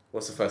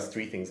 What's the first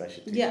 3 things I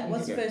should do?" Yeah,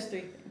 what's the first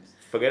 3 things?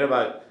 Forget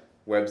about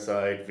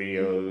website,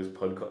 videos,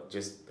 podcast,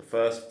 just the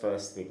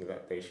first thing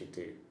that they should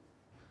do.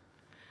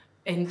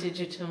 in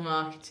digital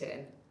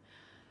marketing.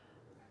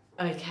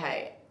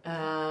 Okay.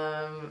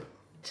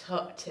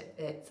 Top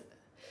tips.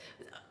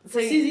 So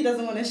Susie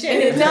doesn't want to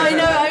share. No,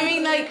 I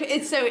mean like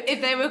it's so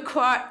if they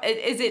require,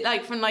 is it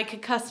like from like a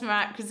customer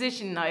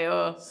acquisition now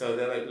or? So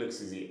they're like, "Look,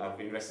 Susie, I've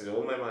invested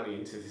all my money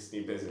into this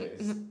new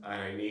business, and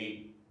I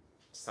need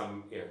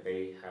some."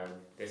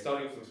 They're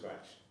starting from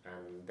scratch,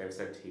 and they've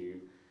said to you,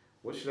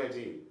 "What should I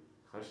do?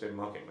 How should I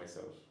market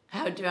myself?"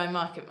 How do I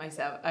market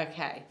myself?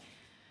 Okay.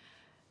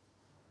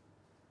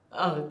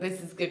 Oh, this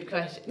is a good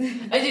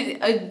question.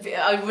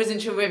 I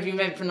wasn't sure whether you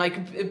meant from like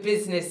a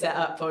business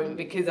setup point,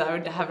 because I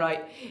would have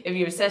like, if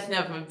you were setting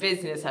up a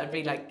business, I'd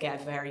be like,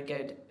 get a very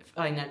good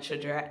financial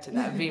director.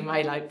 That would be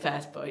my like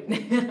first point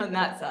on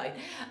that side.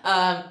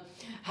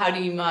 How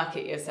do you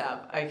market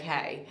yourself?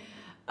 Okay.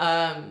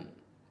 On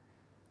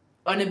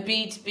a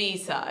B2B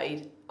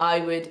side,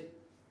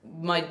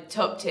 my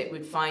top tip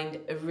would find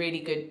a really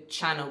good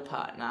channel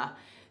partner.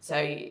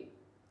 So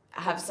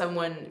have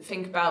someone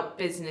think about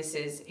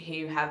businesses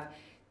who have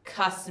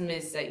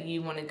customers that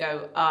you want to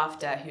go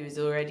after who's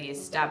already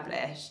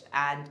established,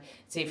 and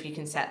see if you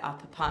can set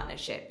up a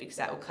partnership, because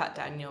that will cut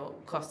down your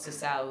cost of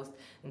sales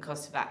and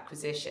cost of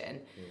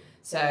acquisition.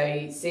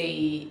 So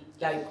see,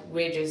 like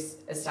we're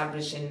just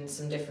establishing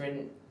some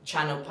different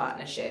channel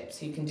partnerships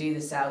who can do the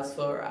sales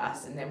for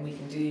us, and then we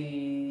can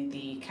do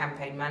the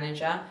campaign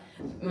management.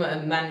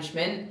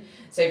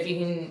 So if you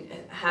can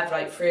have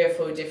like 3 or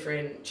 4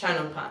 different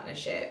channel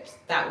partnerships,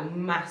 that will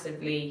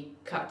massively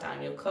cut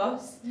down your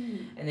costs,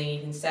 and then you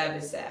can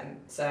service them.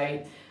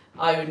 So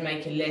I would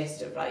make a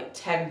list of like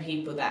 10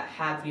 people that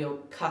have your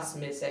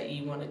customers that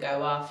you want to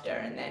go after,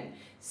 and then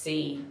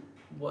see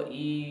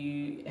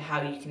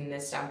how you can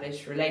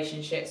establish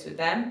relationships with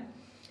them,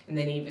 and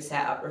then either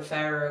set up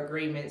referral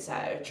agreements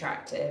that are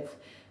attractive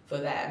for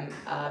them,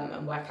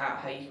 and work out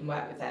how you can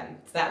work with them.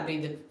 So that would be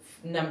the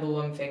number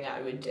one thing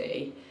I would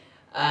do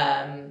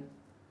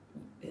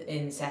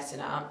in setting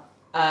up.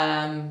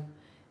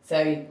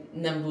 So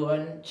number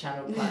 1,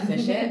 channel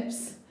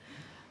partnerships.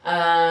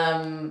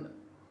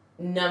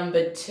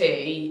 Number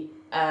 2,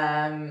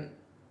 I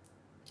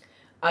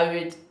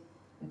would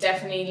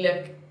definitely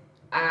look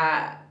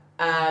at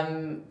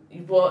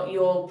what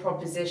your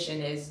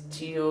proposition is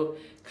to your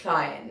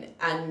client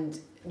and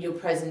your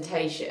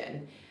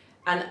presentation.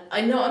 And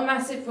I'm not a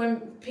massive, when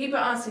people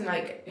are asking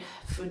like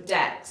for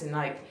decks and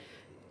like,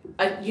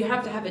 you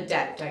have to have a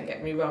deck, don't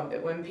get me wrong,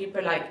 but when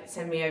people like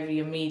send me over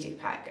your media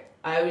pack,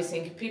 I always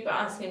think if people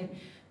are asking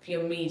for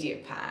your media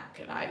pack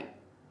like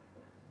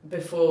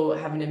before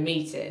having a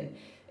meeting,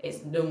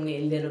 it's normally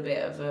a little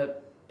bit of a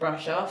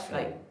brush off,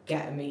 like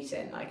get a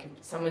meeting. Like if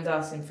someone's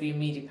asking for your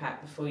media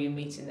pack before your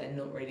meeting, they're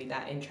not really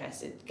that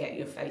interested, get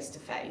your face to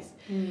face.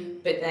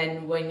 But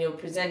then when you're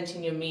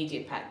presenting your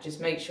media pack, just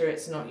make sure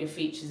it's not your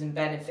features and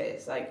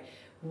benefits, like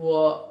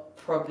what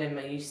problem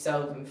are you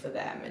solving for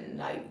them, and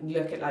like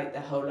look at like the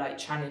whole like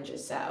challenger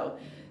sell.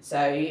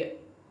 So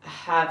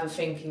have a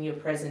think in your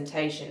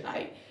presentation,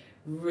 like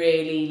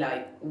really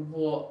like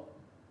what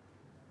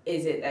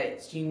is it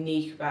that's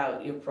unique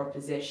about your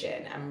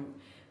proposition, and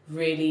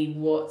really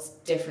what's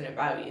different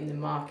about you in the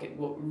market,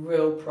 what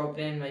real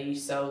problem are you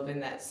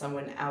solving that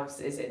someone else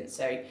isn't.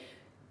 So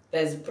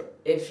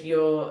if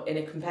you're in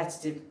a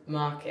competitive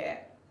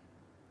market,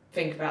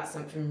 think about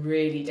something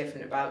really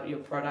different about your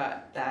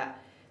product that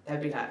they'll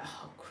be like,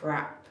 oh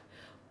crap,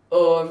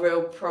 or a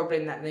real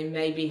problem that they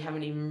maybe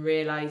haven't even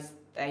realised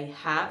they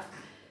have,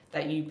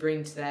 that you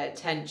bring to their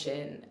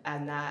attention,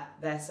 and that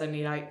they're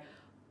suddenly like,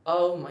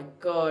 oh my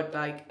god,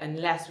 like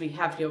unless we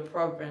have your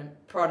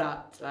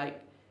product,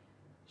 like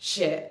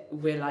shit,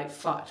 we're like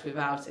fucked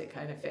without it,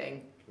 kind of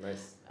thing.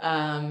 Nice.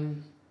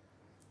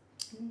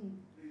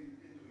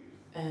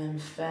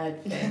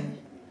 Third thing,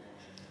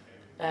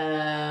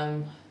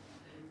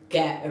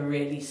 get a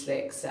really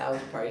slick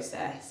sales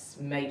process.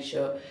 Make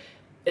sure,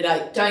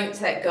 like, don't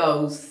set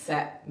goals,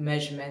 set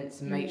measurements,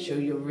 and make sure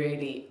you're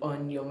really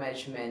on your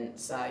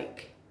measurements.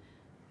 Like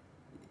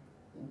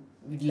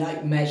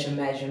measure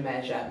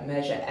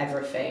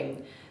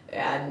everything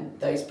and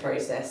those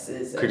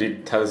processes. Could you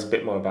tell us a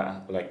bit more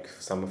about like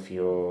some of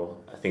your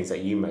things that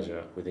you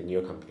measure within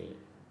your company?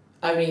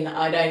 I mean,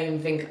 I don't even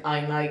think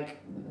I'm like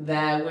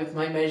there with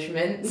my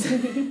measurements.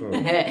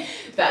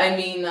 But I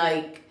mean,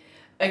 like,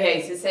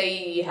 okay, so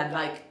say you had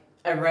like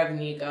a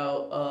revenue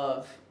goal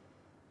of,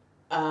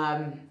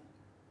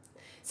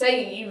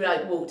 say you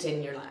like walked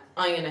in, you're like,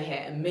 I'm gonna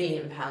hit £1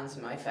 million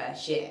in my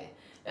first year.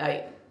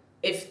 Like,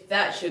 if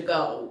that's your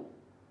goal,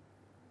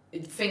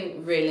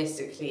 think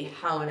realistically,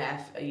 how on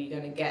earth are you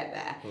gonna get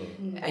there?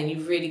 And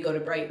you've really got to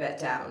break that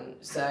down.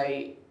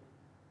 So,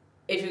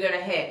 if you're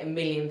gonna hit £1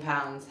 million,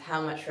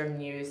 how much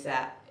revenue is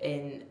that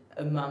in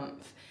a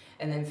month?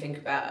 And then think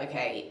about,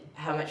 okay,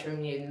 how much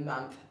revenue in a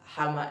month?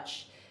 How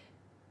much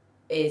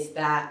is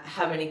that?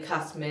 How many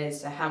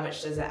customers? So how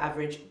much does the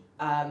average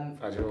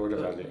average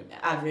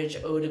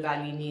order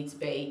value need to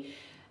be?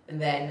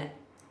 And then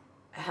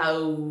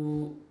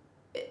how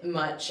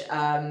much,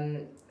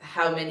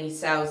 how many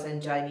sales then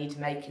do I need to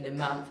make in a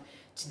month?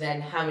 To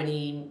then how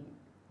many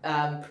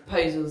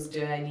proposals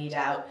do I need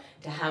out?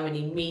 To how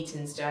many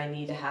meetings do I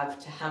need to have?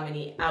 To how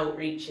many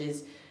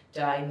outreaches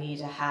do I need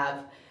to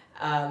have?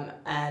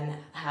 And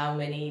how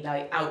many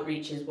like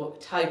outreaches,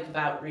 what type of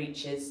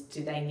outreaches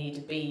do they need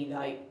to be,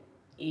 like,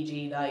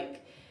 e.g.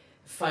 like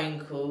phone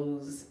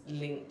calls,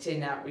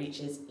 LinkedIn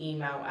outreaches,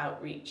 email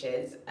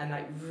outreaches, and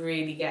like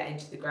really get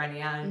into the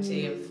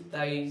granularity of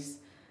those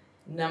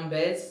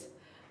numbers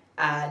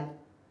and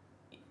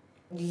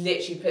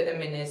literally put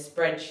them in a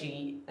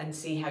spreadsheet and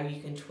see how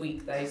you can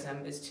tweak those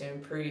numbers to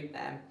improve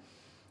them.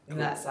 And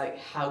that's like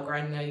how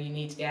granular you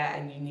need to get,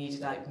 and you need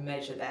to like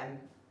measure them,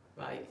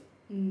 right?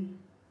 Some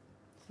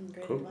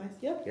great advice.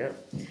 Yep. Yeah,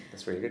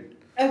 that's really good.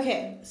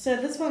 Okay, so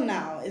this one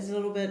now is a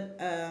little bit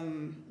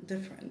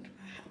different.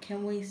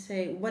 Can we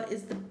say, what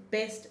is the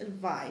best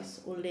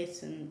advice or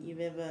lesson you've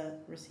ever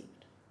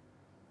received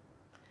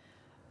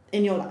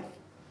in your life?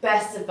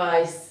 Best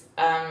advice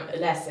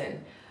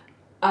lesson.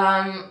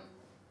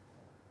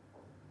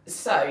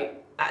 So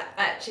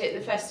actually at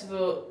the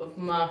Festival of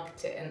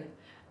Marketing,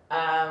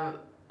 I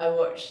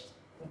watched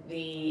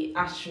the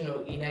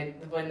astronaut, you know,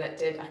 the one that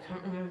did, I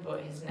can't remember what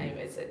his name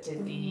is, that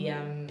did the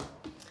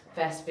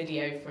first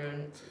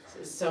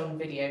song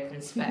video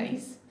from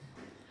space.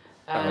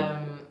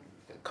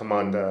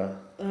 Commander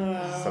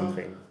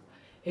something.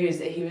 He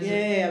was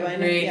a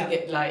really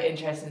good, like,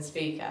 interesting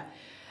speaker.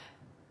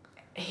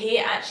 He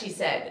actually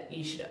said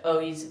you should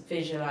always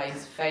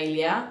visualize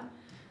failure.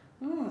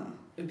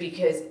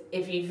 Because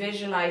if you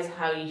visualize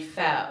how you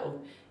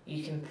fail,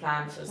 you can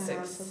plan for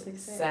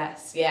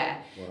success. Yeah.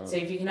 Wow. So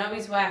if you can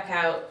always work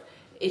out,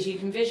 if you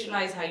can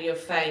visualize how you're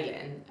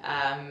failing,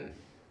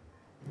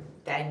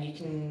 then you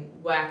can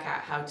work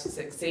out how to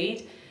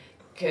succeed.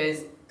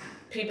 Because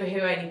people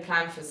who only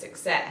plan for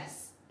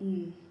success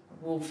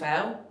will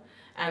fail,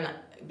 and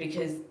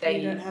because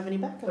they don't have any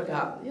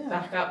backup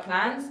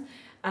plans.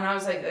 And I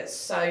was like, that's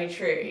so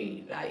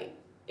true. Like,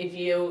 if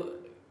you're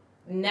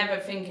never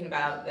thinking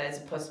about there's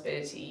a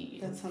possibility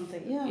that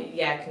something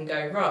can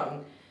go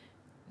wrong,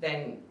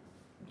 then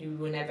you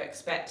will never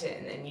expect it,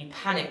 and then you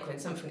panic when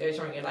something goes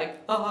wrong. You're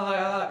like,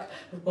 oh,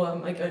 what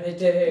am I going to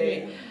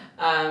do?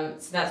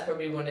 So that's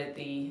probably one of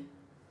the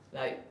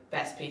like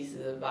best pieces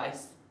of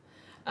advice.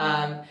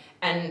 And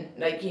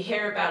like you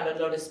hear about a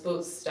lot of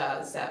sports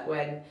stars that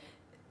when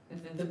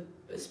the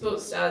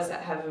sports stars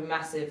that have a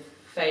massive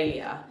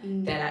failure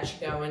then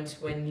actually go on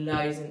to win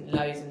loads and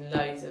loads and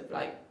loads of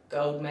like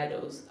gold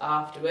medals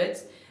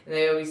afterwards, and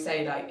they always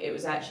say like it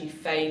was actually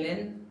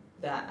failing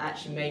that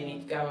actually made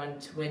me go on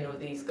to win all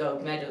these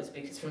gold medals,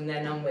 because from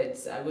then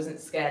onwards I wasn't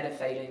scared of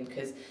failing,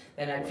 because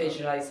then I'd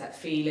visualise that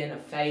feeling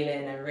of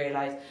failing and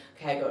realise,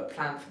 okay, I've got a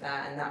plan for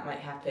that and that might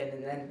happen,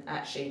 and then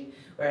actually,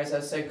 whereas I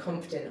was so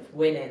confident of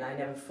winning, I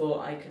never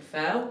thought I could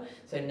fail,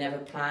 so never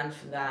planned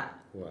for that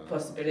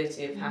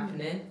possibility of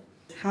happening.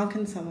 How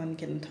can someone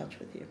get in touch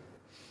with you?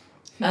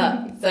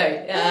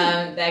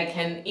 They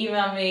can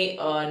email me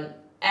on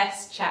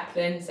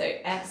Chaplin, so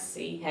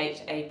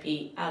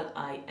SCHAPLIN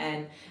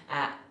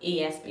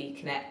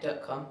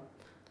 @esbconnect.com.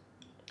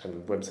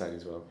 And website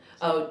as well.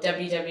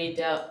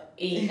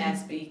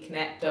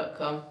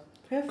 www.esbconnect.com.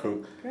 Perfect.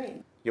 Cool.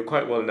 Great. You're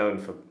quite well known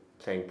for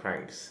playing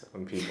pranks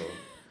on people.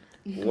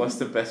 What's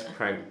the best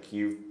prank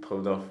you've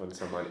pulled off on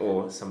someone,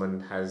 or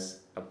someone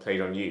has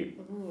played on you?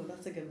 Ooh,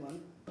 that's a good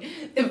one.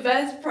 The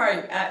best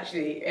prank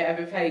actually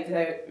ever played,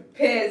 so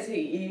Piers, who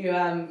you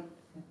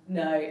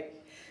know.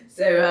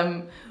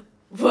 So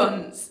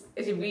once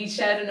we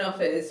shared an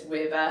office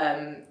with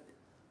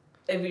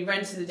we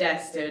rented the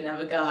desk to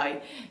another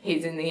guy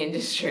who's in the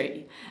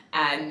industry,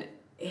 and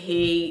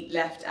he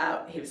left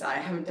out, he was like, I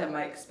haven't done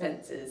my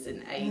expenses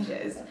in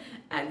ages,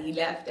 and he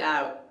left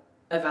out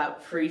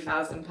about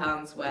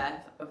 £3,000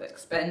 worth of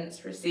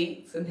expense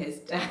receipts on his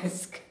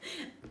desk,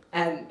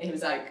 and he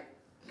was like,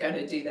 going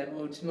to do them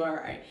all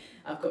tomorrow.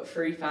 I've got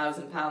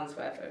 £3,000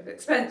 worth of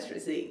expense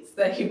receipts.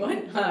 So he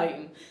went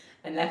home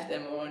and left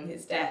them all on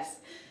his desk.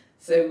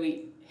 So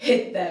we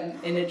hid them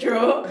in a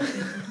drawer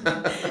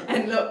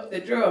and locked the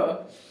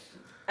drawer.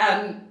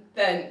 And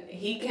then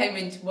he came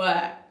into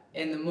work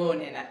in the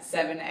morning at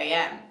 7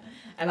 a.m.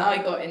 And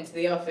I got into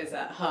the office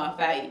at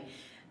 8:30,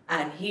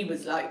 and he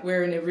was like,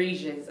 we're in a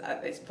Regis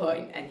at this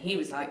point, and he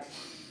was like,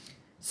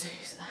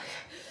 Suze,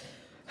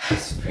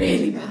 it's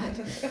really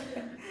bad.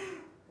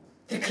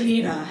 The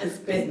cleaner has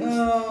been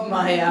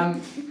my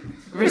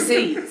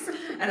receipts,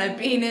 and I've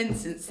been in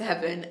since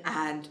 7,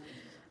 and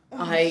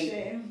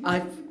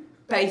I've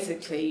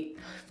basically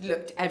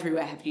looked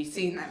everywhere. Have you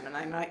seen them? And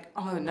I'm like,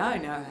 oh no, I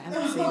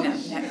haven't seen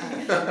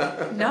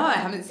them. No, I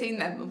haven't seen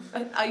them.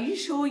 Are you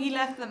sure you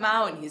left them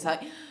out? And he's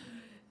like,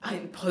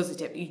 I'm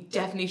positive. You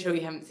definitely sure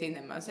you haven't seen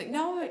them? I was like,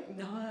 no,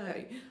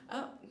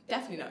 oh,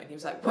 definitely not. And he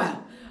was like,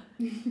 well,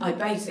 I've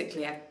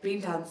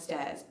been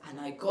downstairs and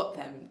I got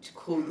them to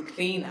call the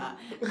cleaner,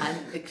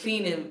 and the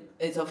cleaner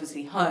is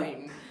obviously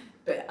home,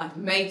 but I've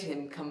made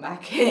him come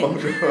back in. Oh,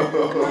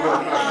 no.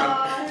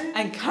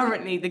 And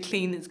currently the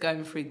cleaner's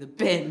going through the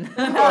bin.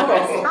 And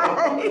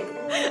I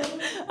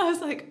was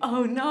like,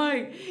 oh no,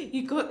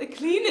 you got the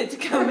cleaner to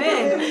come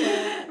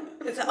in.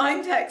 So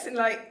I'm texting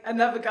like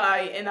another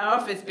guy in our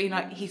office being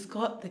like, he's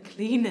got the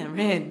cleaner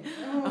in.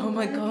 Oh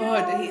my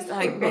God. And he's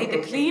like, made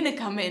the cleaner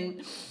come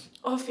in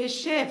off his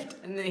shift.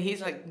 And then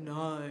he's like,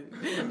 no.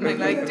 I'm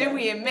like, do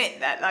we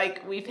admit that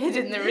like we've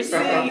hidden the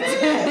receipt?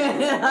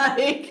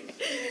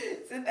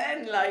 So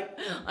then, like,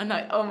 I'm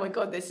like, oh my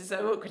God, this is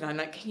so awkward. I'm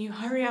like, can you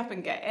hurry up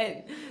and get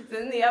in? So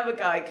then the other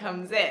guy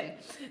comes in.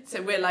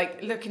 So we're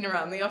like looking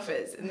around the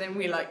office, and then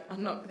we like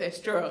unlock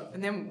this drawer,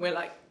 and then we're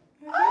like,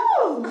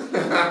 oh,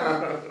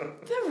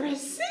 the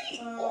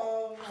receipt.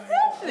 Oh,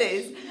 what's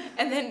this?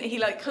 And then he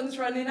like comes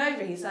running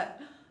over. He's like,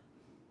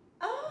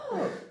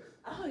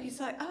 he's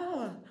like,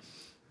 I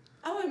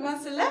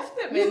must have left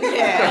them in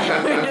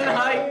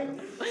here.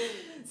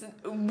 So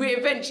we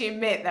eventually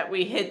admit that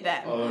we hid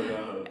them. Oh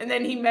no. And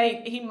then he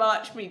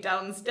marched me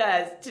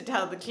downstairs to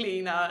tell the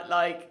cleaner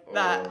like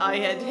that I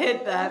had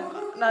hid them.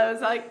 And I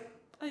was like,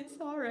 I'm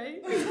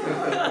sorry.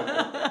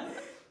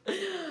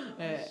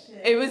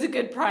 It was a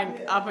good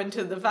prank up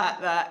until the fact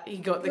that he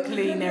got the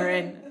cleaner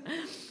in.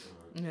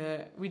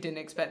 We didn't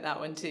expect that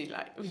one too.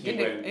 Like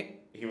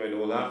he went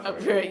all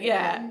out.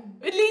 Yeah.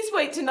 At least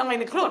wait till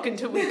 9 o'clock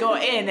until we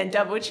got in and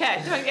double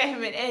check. Don't get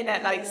him in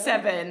at like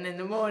 7 in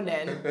the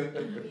morning.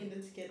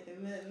 Needed to get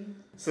him in.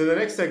 So the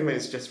next segment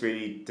is just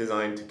really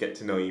designed to get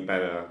to know you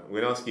better.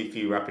 We're going to ask you a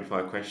few rapid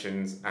fire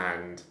questions,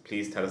 and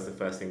please tell us the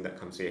first thing that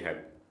comes to your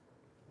head.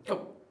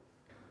 Oh.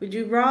 Would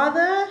you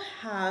rather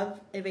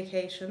have a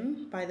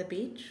vacation by the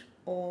beach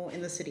or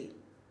in the city?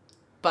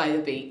 By the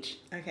beach.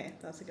 Okay,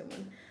 that's a good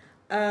one.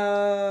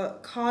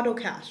 Card or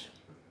cash?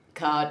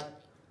 Card.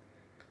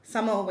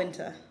 Summer or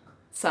winter?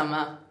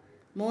 Summer.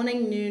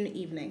 Morning, noon,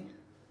 evening?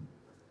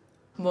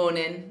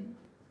 Morning.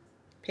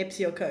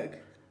 Pepsi or Coke?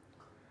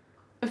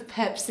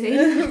 Pepsi.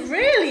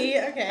 Really?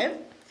 Okay.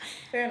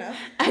 Fair enough.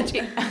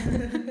 Actually,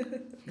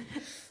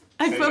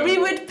 I probably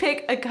would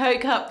pick a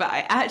Coke up, but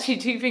I actually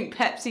do think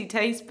Pepsi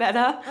tastes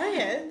better.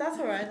 Okay, that's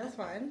alright, that's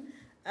fine.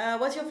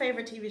 What's your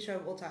favourite TV show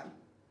of all time?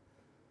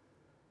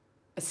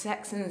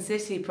 Sex and the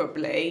City,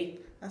 probably.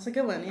 That's a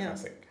good one, yeah.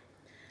 Classic.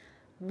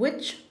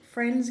 Which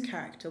Friends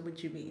character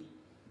would you be?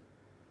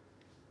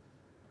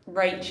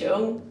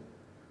 Rachel.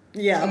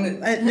 Yeah,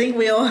 I think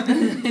we all...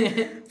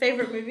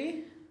 Favourite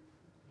movie?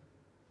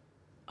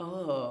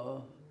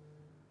 Oh.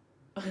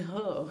 That's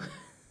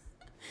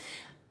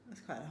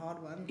quite a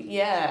hard one.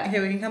 Yeah. Okay,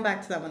 we can come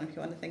back to that one if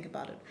you want to think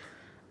about it.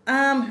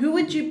 Who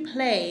would you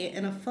play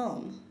in a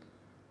film?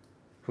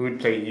 Who would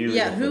play you?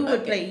 Yeah, who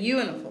would play you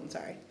in a film?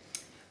 Sorry.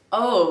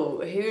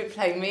 Oh, who would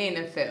play me in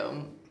a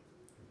film?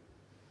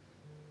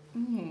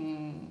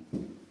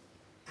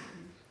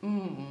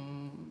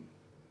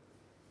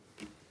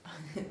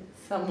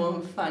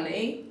 Someone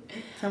funny.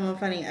 Someone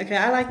funny. Okay,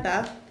 I like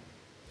that.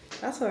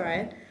 That's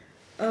alright.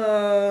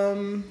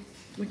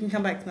 We can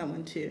come back to that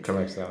one too. Come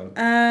back to that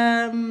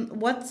one.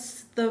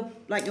 What's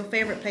your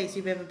favourite place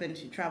you've ever been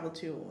to, traveled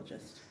to, or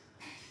just?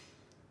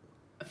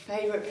 A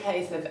favourite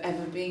place I've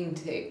ever been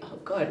to? Oh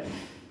God.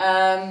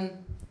 I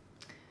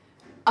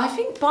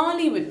think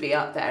Bali would be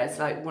up there as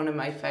like one of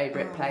my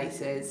favourite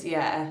places.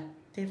 Yeah.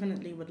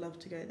 Definitely would love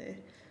to go there.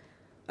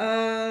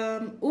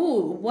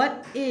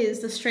 What is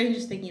the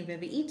strangest thing you've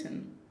ever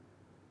eaten?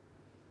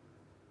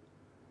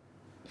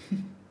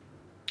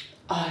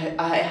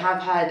 I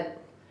have had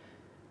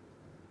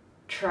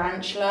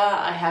tarantula.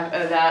 I have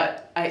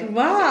that.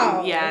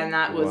 Wow. Yeah, and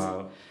that was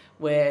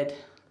weird.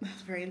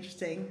 That's very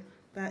interesting.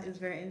 That is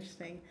very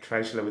interesting.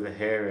 Tarantula with the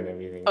hair and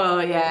everything. Oh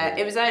yeah,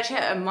 it was actually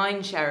at a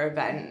Mindshare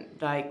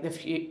event, like the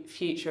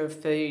future of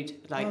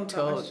food, talk,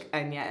 gosh.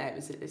 and yeah,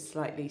 it was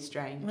slightly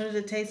strange. What did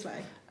it taste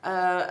like?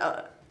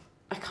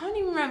 I can't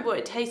even remember what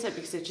it tasted like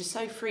because it just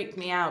so freaked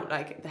me out,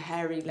 like the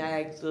hairy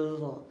legs.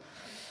 Ugh.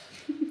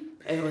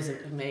 It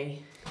wasn't for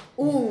me.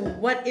 Ooh,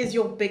 what is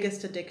your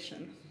biggest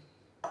addiction?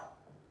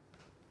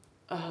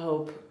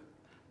 Oh,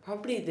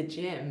 probably the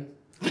gym.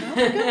 That's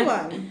a good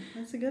one.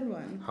 That's a good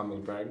one. Humble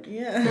brag.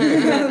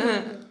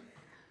 Yeah.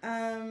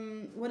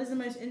 What is the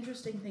most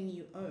interesting thing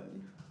you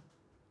own?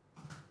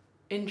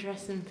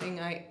 Interesting thing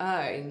I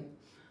own.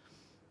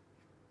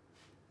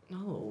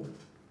 Oh.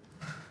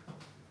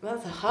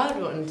 That's a hard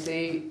one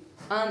to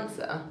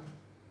answer.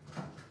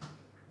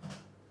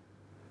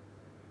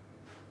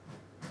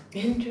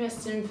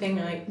 Interesting thing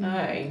I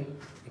own.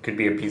 It could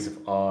be a piece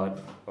of art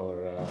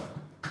or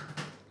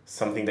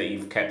something that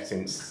you've kept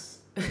since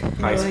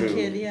high school. A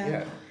kid,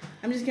 yeah.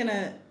 I'm just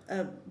gonna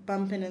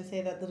bump in and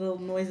say that the little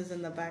noises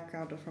in the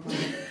background are from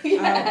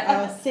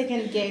our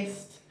second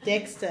guest,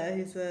 Dexter,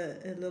 who's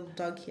a little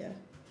dog here.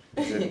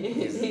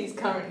 He's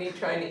currently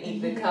trying to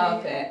eat the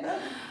carpet.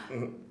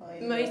 Oh,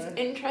 Most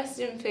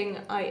interesting thing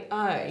I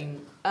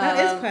own.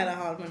 That is quite a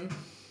hard one.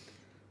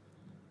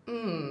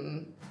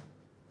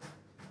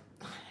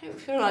 I don't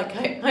feel like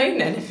I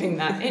own anything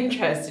that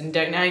interesting.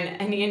 Don't own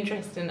any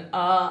interest in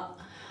art.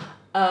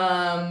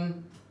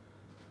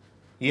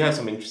 You have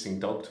some interesting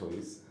dog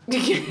toys.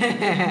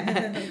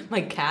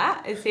 My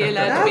cat, is he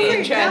allowed to be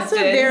interested? Cats are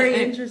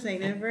very interesting.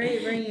 They're very,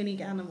 very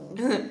unique animals.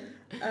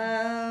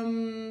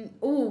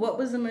 What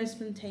was the most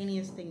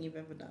spontaneous thing you've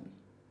ever done?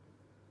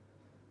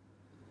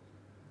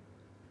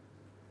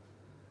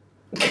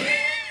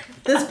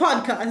 This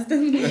podcast.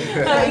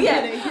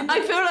 Yeah,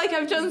 I feel like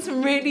I've done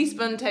some really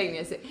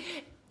spontaneous.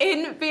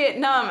 In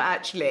Vietnam,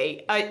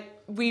 actually,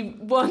 we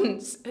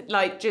once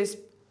just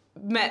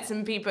met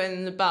some people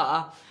in the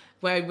bar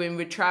where we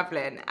were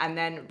travelling, and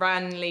then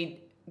randomly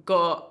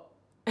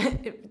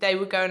they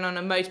were going on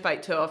a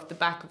motorbike tour off the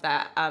back of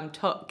that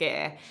Top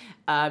Gear.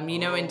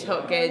 When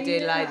Top Gear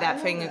did that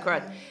thing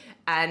across.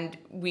 And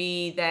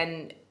we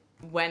then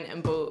went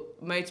and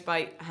bought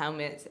motorbike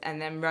helmets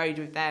and then rode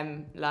with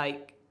them,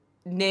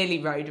 nearly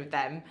rode with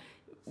them.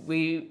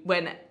 We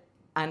went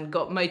and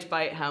got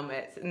motorbike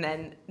helmets, and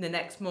then the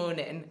next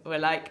morning we're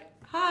like,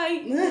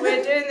 hi,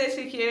 we're doing this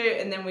with you.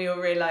 And then we all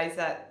realised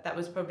that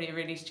was probably a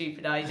really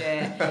stupid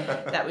idea,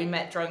 that we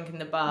met drunk in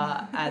the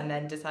bar and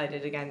then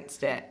decided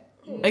against it.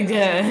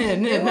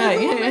 Again.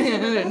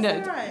 That's No.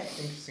 all right.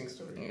 Interesting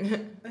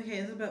story. Okay,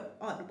 it's a bit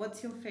odd.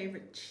 What's your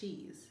favourite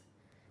cheese,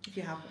 if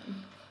you have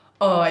one?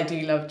 Oh, I do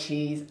love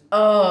cheese.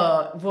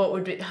 Oh, what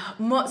would be...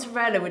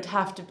 Mozzarella would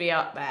have to be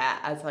up there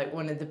as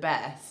one of the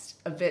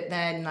best. But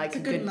then It's a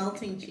good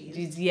melting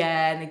cheese.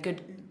 Yeah, and a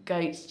good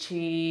goat's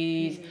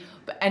cheese. Mm.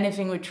 But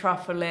anything with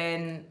truffle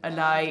in, I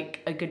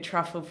like a good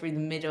truffle through the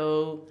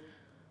middle.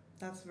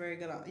 That's very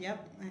good.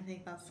 Yep, I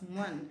think that's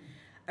one.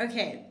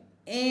 Okay,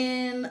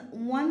 in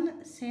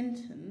one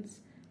sentence,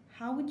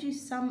 how would you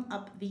sum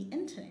up the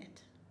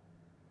internet?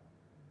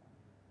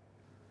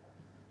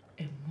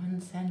 In one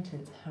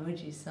sentence, how would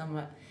you sum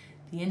up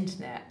the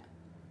internet?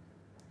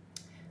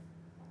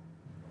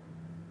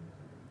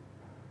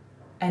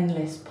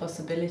 Endless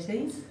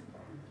possibilities.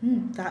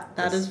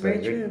 That is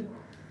very true.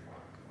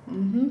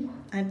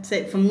 I'd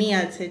say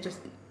just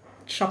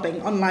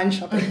shopping, online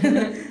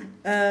shopping.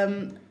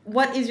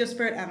 What is your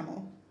spirit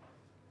animal?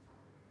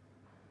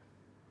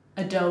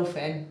 A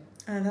dolphin.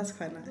 That's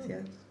quite nice,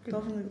 yeah.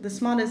 Dolphins, the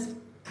smartest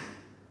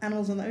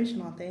animals in the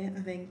ocean, aren't they?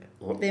 I think.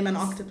 Them and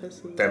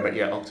octopuses.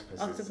 Octopuses.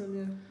 Octopus,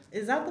 yeah.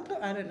 Is that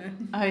the I don't know.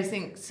 I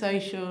think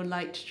social,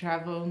 like to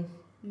travel.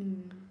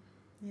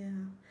 Yeah.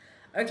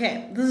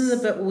 Okay, this is a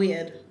bit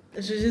weird.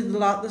 This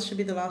should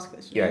be the last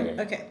question.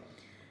 Yeah. Okay.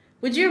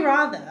 Would you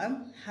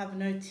rather have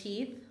no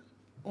teeth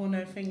or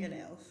no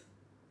fingernails?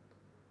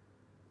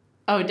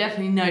 Oh,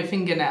 definitely no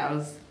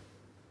fingernails.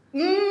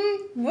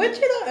 Would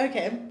you though?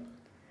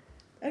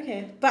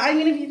 Okay. But I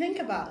mean, if you think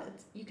about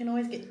it, you can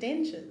always get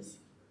dentures.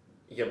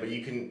 Yeah, but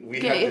you can...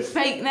 Get your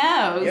fake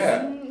nails.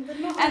 Yeah.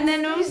 And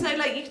then also,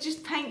 you could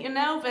just paint your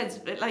nail beds,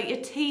 but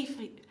your teeth...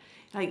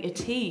 your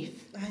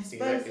teeth. I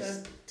suppose Exactly.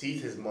 so.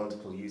 Teeth has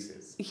multiple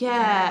uses.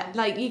 Yeah,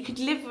 you could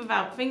live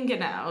without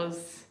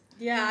fingernails.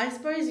 Yeah, I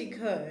suppose you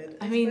could.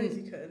 I mean, suppose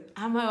you could.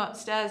 Ammo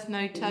upstairs,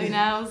 no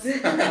toenails.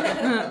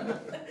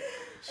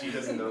 She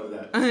doesn't know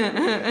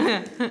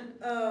that.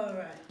 Oh,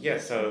 right. Yeah,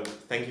 so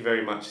thank you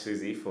very much,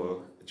 Susie,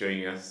 for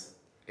joining us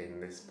in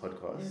this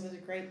podcast. It was a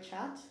great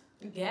chat.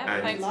 Yeah,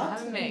 And thanks for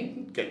having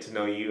me. Get to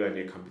know you and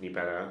your company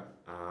better.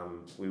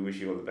 We wish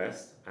you all the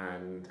best,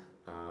 and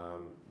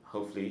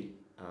hopefully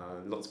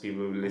lots of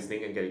people will be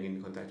listening and getting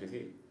in contact with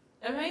you.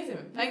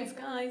 Amazing. Thanks,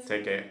 guys.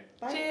 Take care.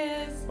 Bye.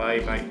 Cheers.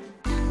 Bye.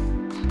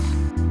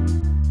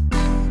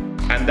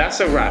 And that's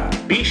a wrap.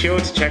 Be sure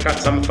to check out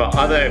some of our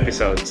other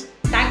episodes.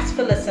 Thanks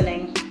for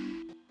listening.